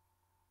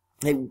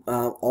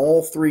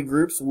 All three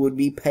groups would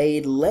be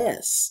paid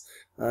less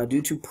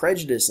due to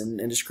prejudice and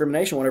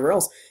discrimination, whatever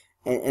else.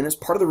 And that's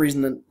part of the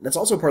reason that's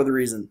also part of the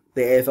reason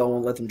the AFL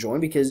won't let them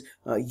join, because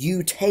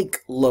you take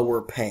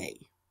lower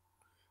pay.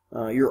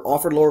 You're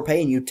offered lower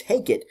pay and you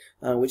take it,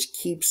 which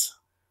keeps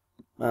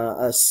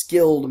a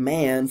skilled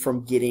man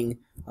from getting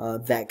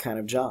that kind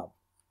of job.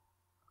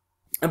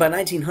 And by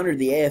 1900,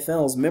 the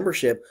AFL's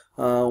membership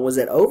was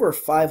at over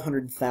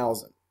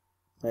 500,000.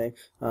 Okay?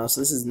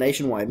 So this is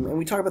nationwide. And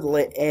we talk about the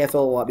AFL a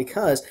lot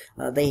because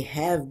they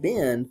have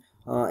been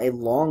a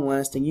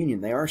long-lasting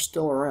union. They are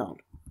still around.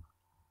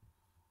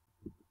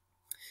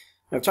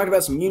 I've talked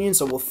about some unions,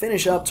 so we'll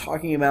finish up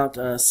talking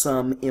about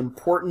some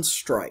important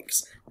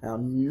strikes. Now,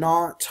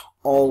 not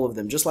all of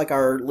them. Just like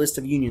our list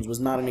of unions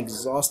was not an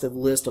exhaustive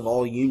list of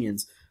all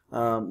unions,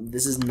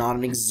 this is not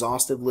an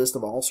exhaustive list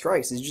of all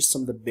strikes. These are just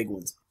some of the big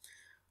ones.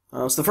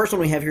 So the first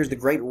one we have here is the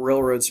Great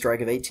Railroad Strike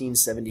of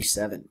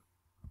 1877.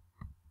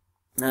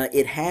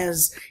 It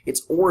has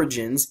its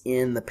origins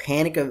in the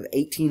Panic of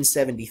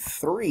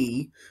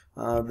 1873,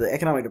 the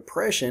economic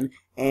depression,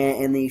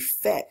 and the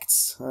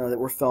effects that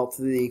were felt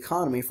through the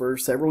economy for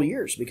several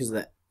years because of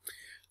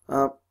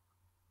that.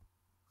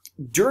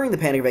 During the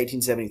Panic of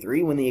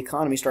 1873, when the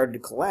economy started to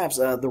collapse,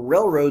 the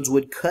railroads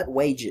would cut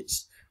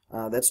wages.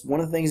 That's one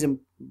of the things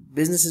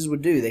businesses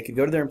would do. They could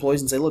go to their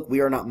employees and say, look,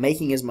 we are not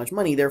making as much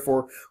money,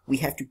 therefore we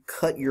have to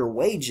cut your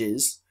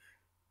wages.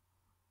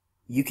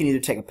 You can either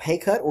take a pay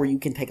cut or you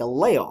can take a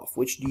layoff.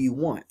 Which do you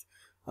want?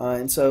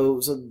 And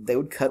so they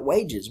would cut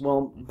wages.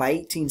 Well, by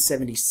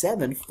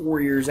 1877,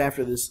 4 years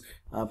after this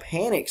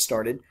panic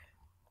started,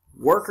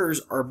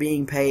 workers are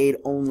being paid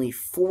only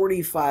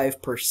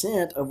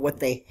 45% of what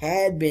they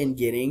had been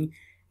getting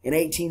in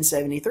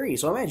 1873.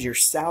 So imagine your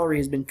salary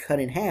has been cut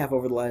in half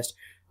over the last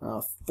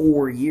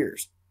 4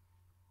 years.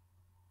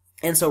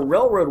 And so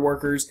railroad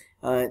workers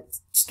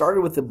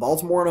started with the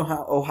Baltimore and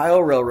Ohio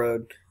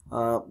Railroad,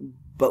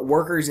 but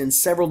workers in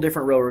several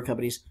different railroad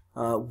companies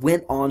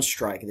went on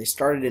strike. They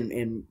started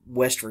in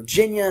West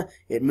Virginia,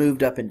 it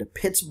moved up into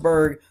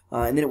Pittsburgh,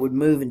 and then it would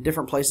move in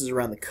different places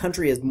around the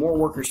country as more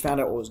workers found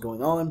out what was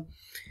going on.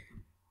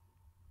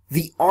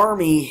 The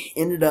Army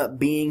ended up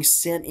being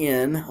sent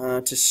in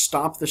to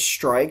stop the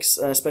strikes,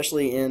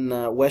 especially in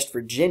West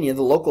Virginia.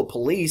 The local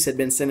police had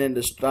been sent in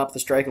to stop the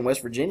strike in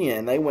West Virginia,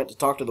 and they went to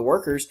talk to the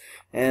workers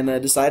and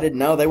decided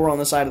no, they were on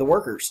the side of the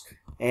workers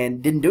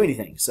and didn't do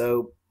anything.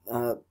 So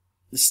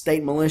the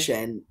state militia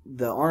and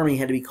the army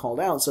had to be called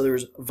out. So there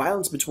was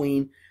violence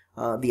between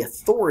the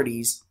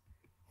authorities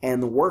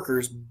and the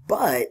workers,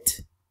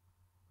 but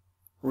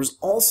there was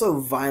also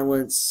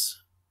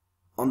violence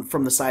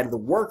from the side of the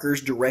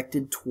workers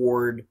directed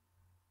toward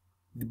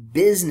the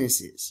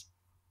businesses.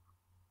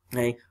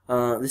 Okay,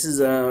 this is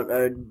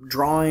a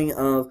drawing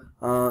of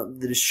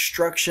the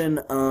destruction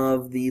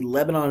of the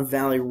Lebanon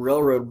Valley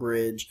Railroad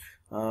Bridge,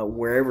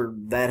 wherever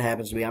that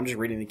happens to be. I'm just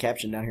reading the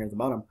caption down here at the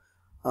bottom.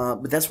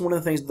 But that's one of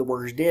the things that the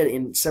workers did.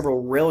 In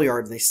several rail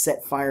yards, they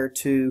set fire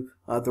to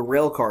the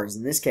rail cars.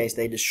 In this case,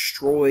 they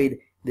destroyed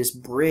this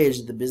bridge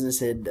that the business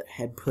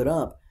had put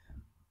up.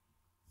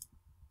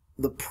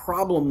 The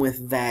problem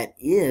with that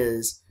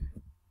is,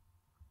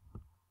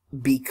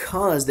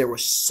 because there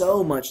was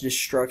so much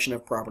destruction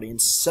of property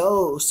and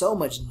so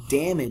much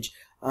damage,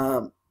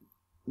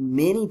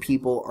 many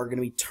people are going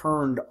to be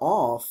turned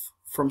off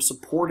from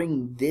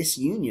supporting this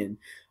union,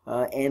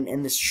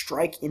 and the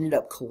strike ended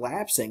up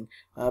collapsing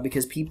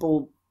because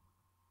people,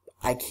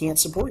 I can't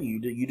support you.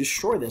 You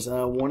destroy this.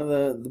 One of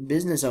the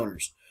business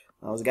owners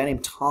was a guy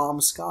named Tom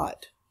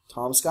Scott.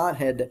 Tom Scott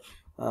had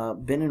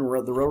been in the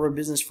railroad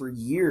business for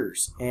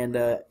years, and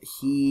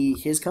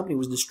his company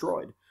was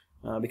destroyed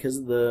because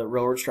of the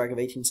railroad strike of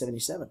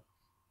 1877.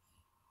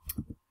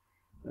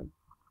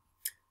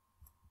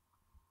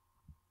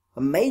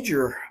 A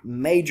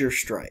major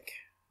strike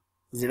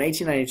is in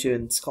 1892,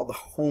 and it's called the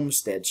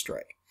Homestead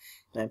Strike.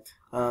 Okay?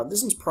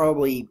 This one's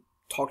probably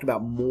talked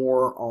about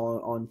more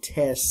on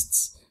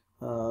tests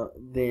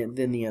than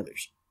the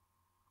others.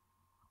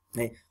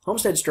 Okay?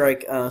 Homestead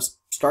Strike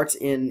starts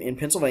in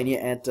Pennsylvania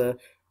at the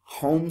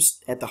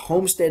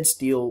Homestead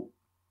Steel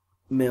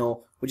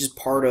Mill, which is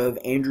part of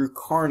Andrew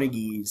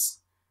Carnegie's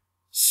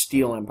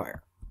steel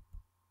empire.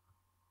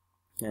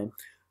 Okay.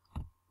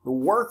 The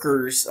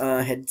workers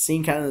had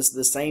seen kind of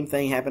the same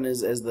thing happen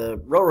as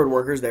the railroad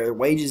workers. Their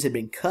wages had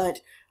been cut.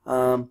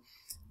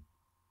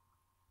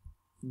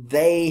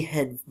 They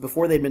had,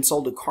 before they'd been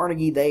sold to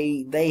Carnegie,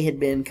 they had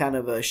been kind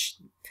of I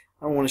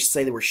don't want to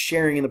say they were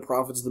sharing in the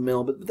profits of the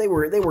mill, but they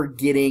were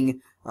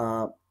getting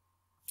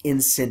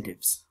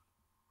incentives.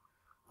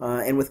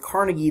 And with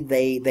Carnegie,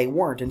 they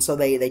weren't, and so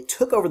they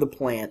took over the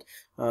plant.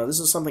 This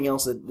is something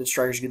else that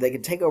strikers do. They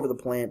could take over the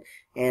plant,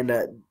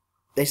 and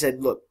they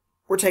said, "Look,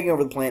 we're taking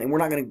over the plant, and we're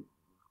not going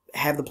to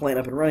have the plant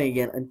up and running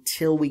again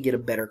until we get a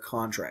better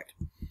contract."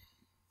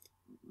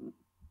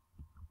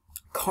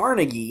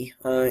 Carnegie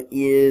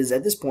is,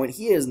 at this point,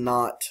 he is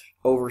not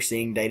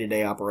overseeing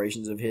day-to-day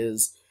operations of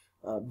his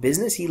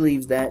business. He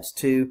leaves that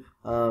to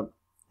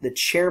the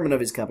chairman of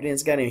his company.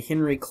 It's a guy named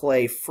Henry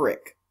Clay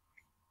Frick.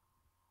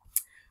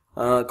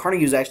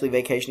 Carnegie was actually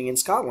vacationing in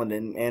Scotland,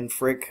 and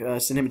Frick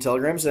sent him a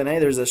telegram saying, "Hey,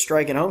 there's a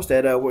strike in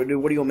Homestead. What do you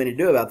want me to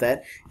do about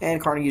that?"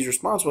 And Carnegie's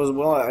response was,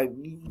 "Well, I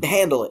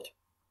handle it."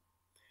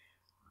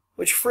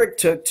 Which Frick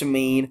took to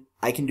mean,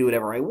 I can do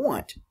whatever I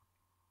want.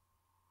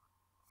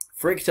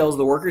 Frick tells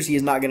the workers he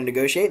is not going to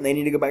negotiate, and they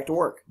need to go back to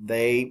work.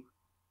 They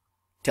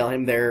tell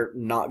him they're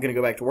not going to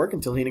go back to work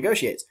until he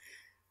negotiates.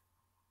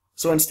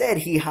 So instead,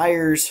 he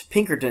hires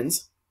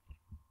Pinkertons,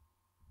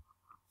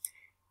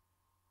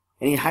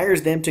 and he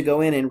hires them to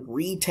go in and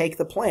retake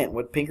the plant.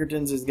 What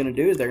Pinkertons is going to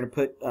do is they're going to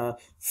put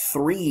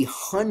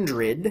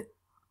 300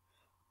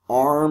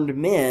 armed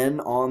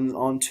men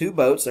on two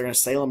boats. They're going to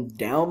sail them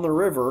down the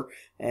river,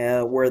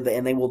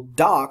 and they will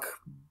dock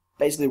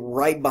basically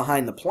right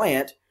behind the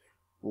plant,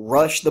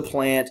 rush the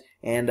plant,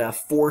 and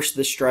force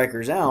the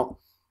strikers out.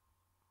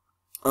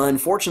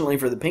 Unfortunately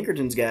for the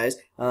Pinkertons guys,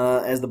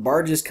 as the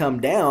barges come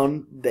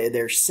down,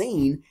 they're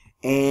seen,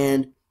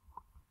 and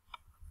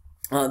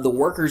the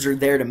workers are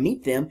there to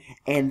meet them,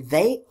 and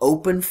they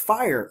open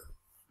fire.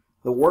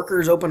 The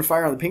workers open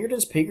fire on the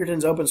Pinkertons.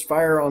 Pinkertons opens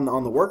fire on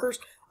the workers.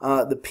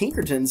 The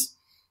Pinkertons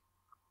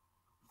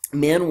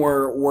men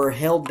were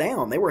held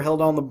down. They were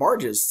held on the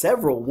barges,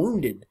 several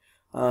wounded,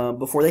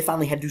 before they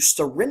finally had to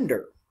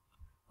surrender.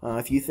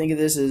 If you think of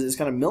this as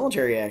kind of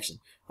military action.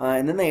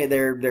 And then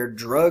they're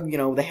drugged,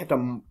 they have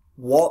to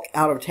walk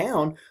out of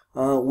town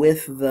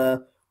with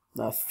the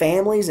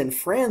families and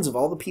friends of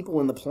all the people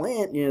in the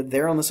plant,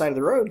 they're on the side of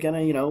the road,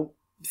 kind of,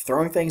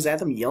 throwing things at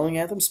them, yelling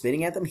at them,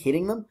 spitting at them,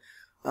 hitting them.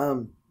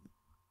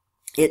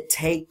 It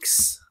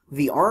takes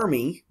the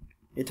army,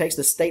 it takes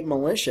the state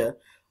militia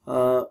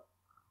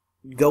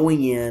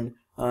going in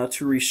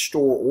to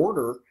restore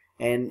order,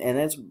 and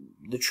that's,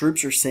 the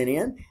troops are sent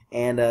in,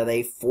 and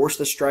they force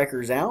the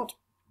strikers out.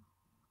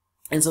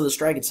 And so the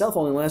strike itself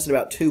only lasted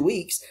about 2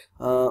 weeks,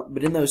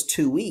 but in those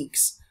 2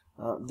 weeks,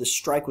 the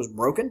strike was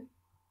broken.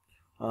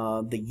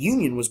 The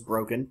union was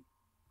broken,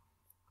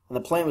 and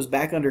the plant was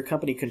back under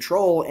company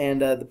control,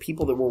 and the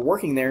people that were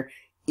working there,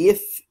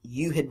 if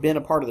you had been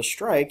a part of the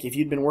strike, if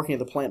you'd been working at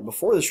the plant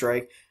before the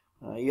strike,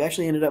 you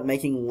actually ended up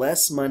making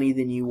less money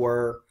than you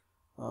were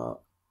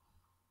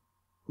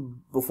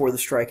before the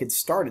strike had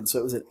started. So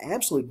it was an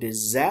absolute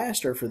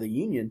disaster for the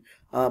union,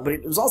 but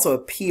it was also a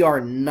PR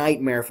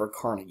nightmare for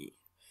Carnegie.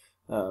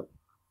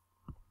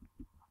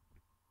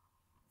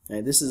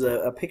 This is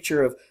a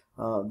picture of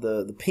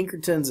the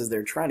Pinkertons, as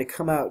they're trying to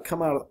come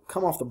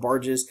off the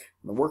barges,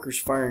 and the workers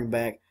firing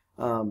back.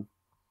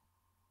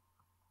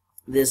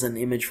 This is an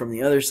image from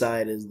the other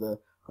side as the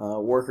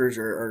workers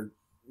are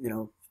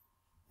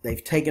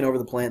they've taken over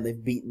the plant.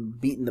 They've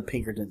beaten the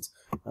Pinkertons.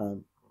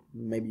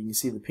 Maybe you can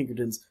see the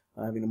Pinkertons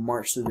having to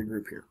march through the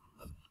group here.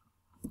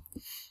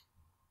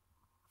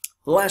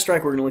 The last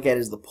strike we're going to look at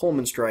is the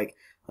Pullman strike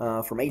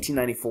from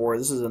 1894.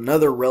 This is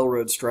another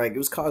railroad strike. It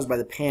was caused by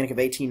the Panic of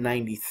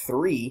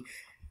 1893.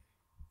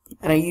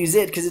 And I use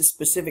it because it's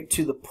specific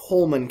to the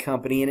Pullman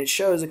Company, and it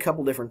shows a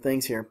couple different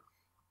things here.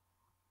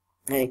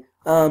 Hey,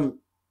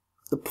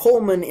 the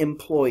Pullman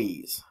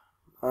employees,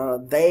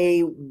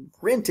 they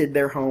rented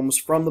their homes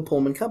from the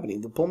Pullman Company.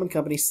 The Pullman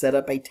Company set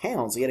up a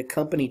town, so you had a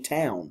company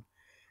town.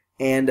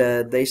 And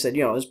they said,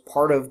 as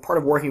part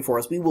of working for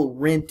us, we will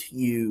rent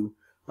you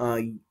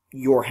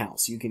your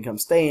house. You can come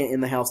stay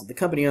in the house that the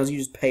company owns. You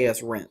just pay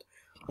us rent.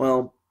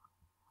 Well,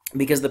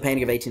 because of the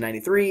Panic of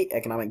 1893,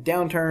 economic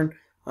downturn,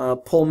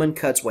 Pullman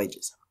cuts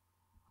wages.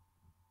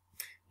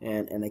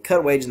 And they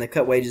cut wages, and they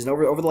cut wages. And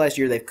over the last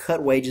year, they've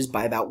cut wages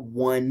by about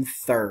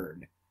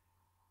 1/3.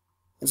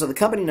 And so the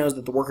company knows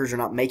that the workers are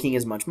not making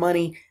as much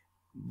money,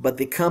 but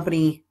the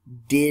company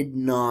did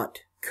not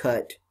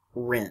cut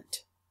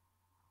rent.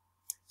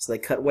 So they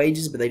cut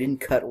wages, but they didn't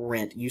cut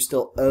rent. You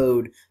still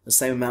owed the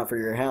same amount for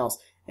your house.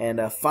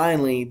 And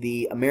finally,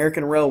 the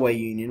American Railway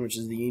Union, which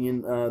is the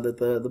union that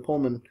the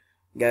Pullman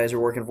guys are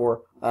working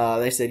for,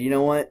 they said, you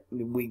know what,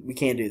 we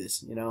can't do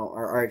this.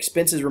 Our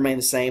expenses remain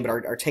the same, but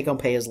our take-home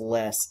pay is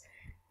less.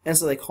 And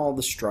so they called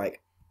the strike.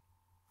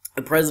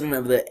 The president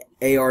of the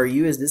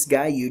ARU is this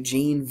guy,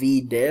 Eugene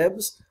V.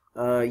 Debs.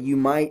 You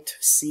might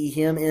see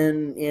him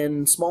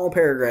in small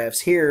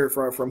paragraphs here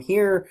from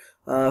here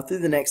through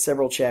the next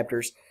several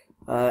chapters,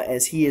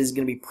 as he is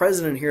going to be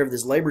president here of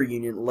this labor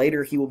union.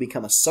 Later, he will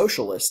become a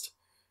socialist,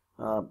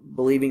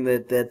 believing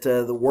that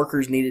the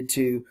workers needed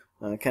to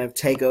kind of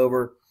take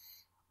over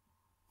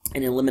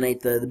and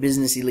eliminate the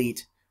business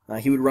elite.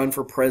 He would run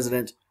for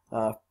president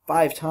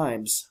 5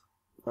 times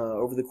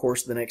over the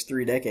course of the next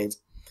 3 decades.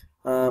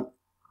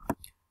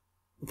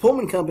 The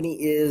Pullman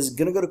Company is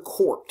going to go to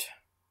court,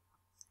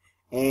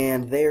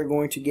 and they are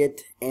going to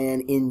get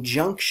an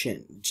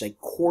injunction. It's a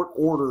court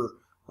order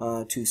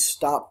to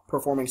stop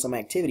performing some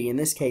activity, in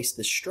this case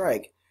the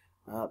strike.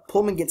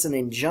 Pullman gets an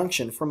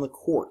injunction from the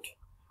court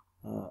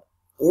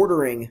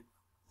ordering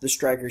the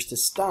strikers to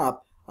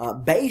stop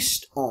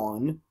based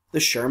on the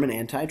Sherman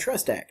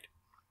Antitrust Act.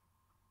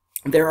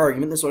 Their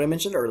argument, this is what I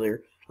mentioned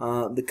earlier,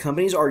 the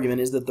company's argument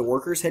is that the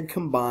workers had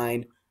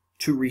combined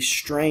to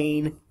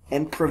restrain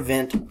and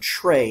prevent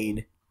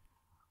trade,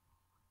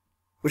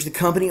 which the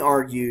company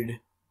argued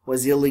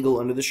was illegal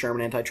under the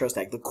Sherman Antitrust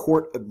Act. The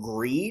court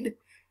agreed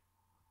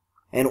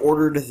and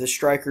ordered the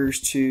strikers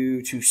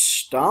to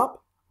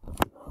stop,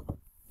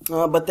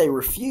 but they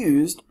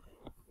refused.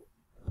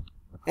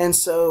 And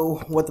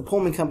so what the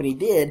Pullman Company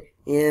did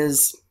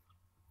is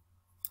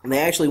they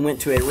actually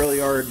went to a rail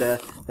yard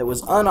that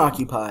was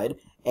unoccupied,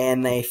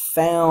 and they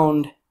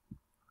found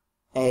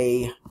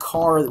a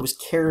car that was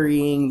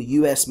carrying the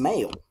U.S.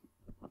 mail.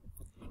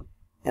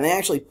 And they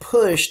actually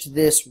pushed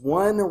this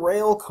one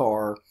rail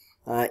car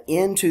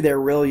into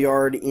their rail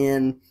yard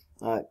in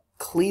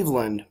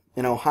Cleveland,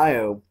 in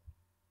Ohio.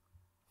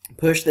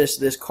 Pushed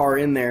this car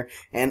in there,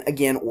 and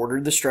again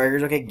ordered the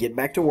strikers, okay, get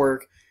back to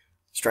work.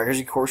 Strikers,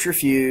 of course,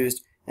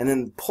 refused. And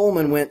then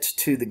Pullman went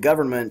to the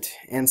government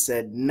and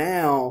said,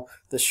 now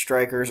the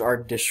strikers are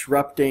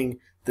disrupting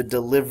the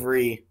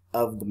delivery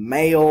of the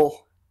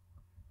mail,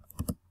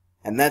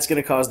 and that's going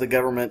to cause the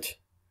government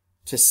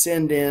to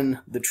send in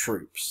the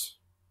troops.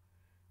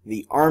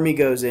 The army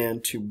goes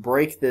in to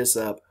break this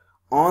up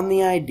on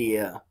the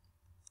idea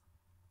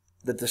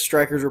that the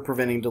strikers were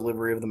preventing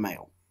delivery of the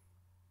mail.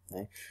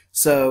 Okay?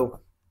 So,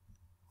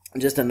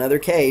 just another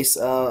case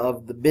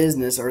of the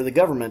business or the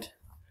government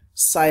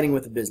siding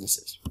with the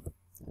businesses.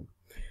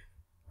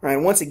 All right,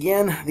 once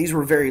again, these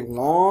were very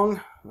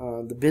long.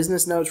 The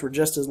business notes were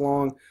just as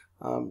long.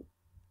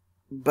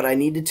 But I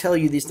need to tell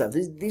you these stuff.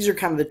 These are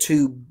kind of the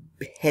 2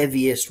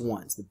 heaviest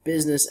ones, the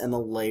business and the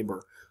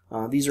labor.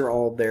 These are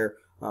all there.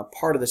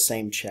 Part of the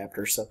same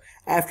chapter. So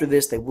after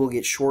this, they will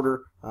get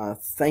shorter.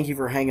 Thank you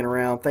for hanging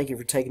around. Thank you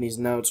for taking these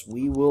notes.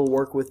 We will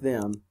work with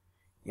them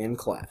in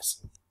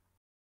class.